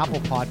subscribe on Apple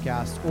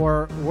Podcasts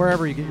or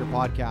wherever you get your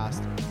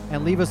podcast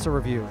and leave us a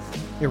review.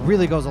 It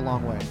really goes a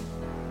long way.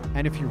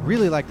 And if you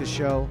really like the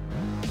show,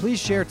 please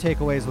share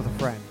Takeaways with a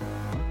friend.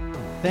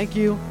 Thank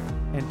you,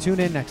 and tune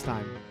in next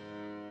time.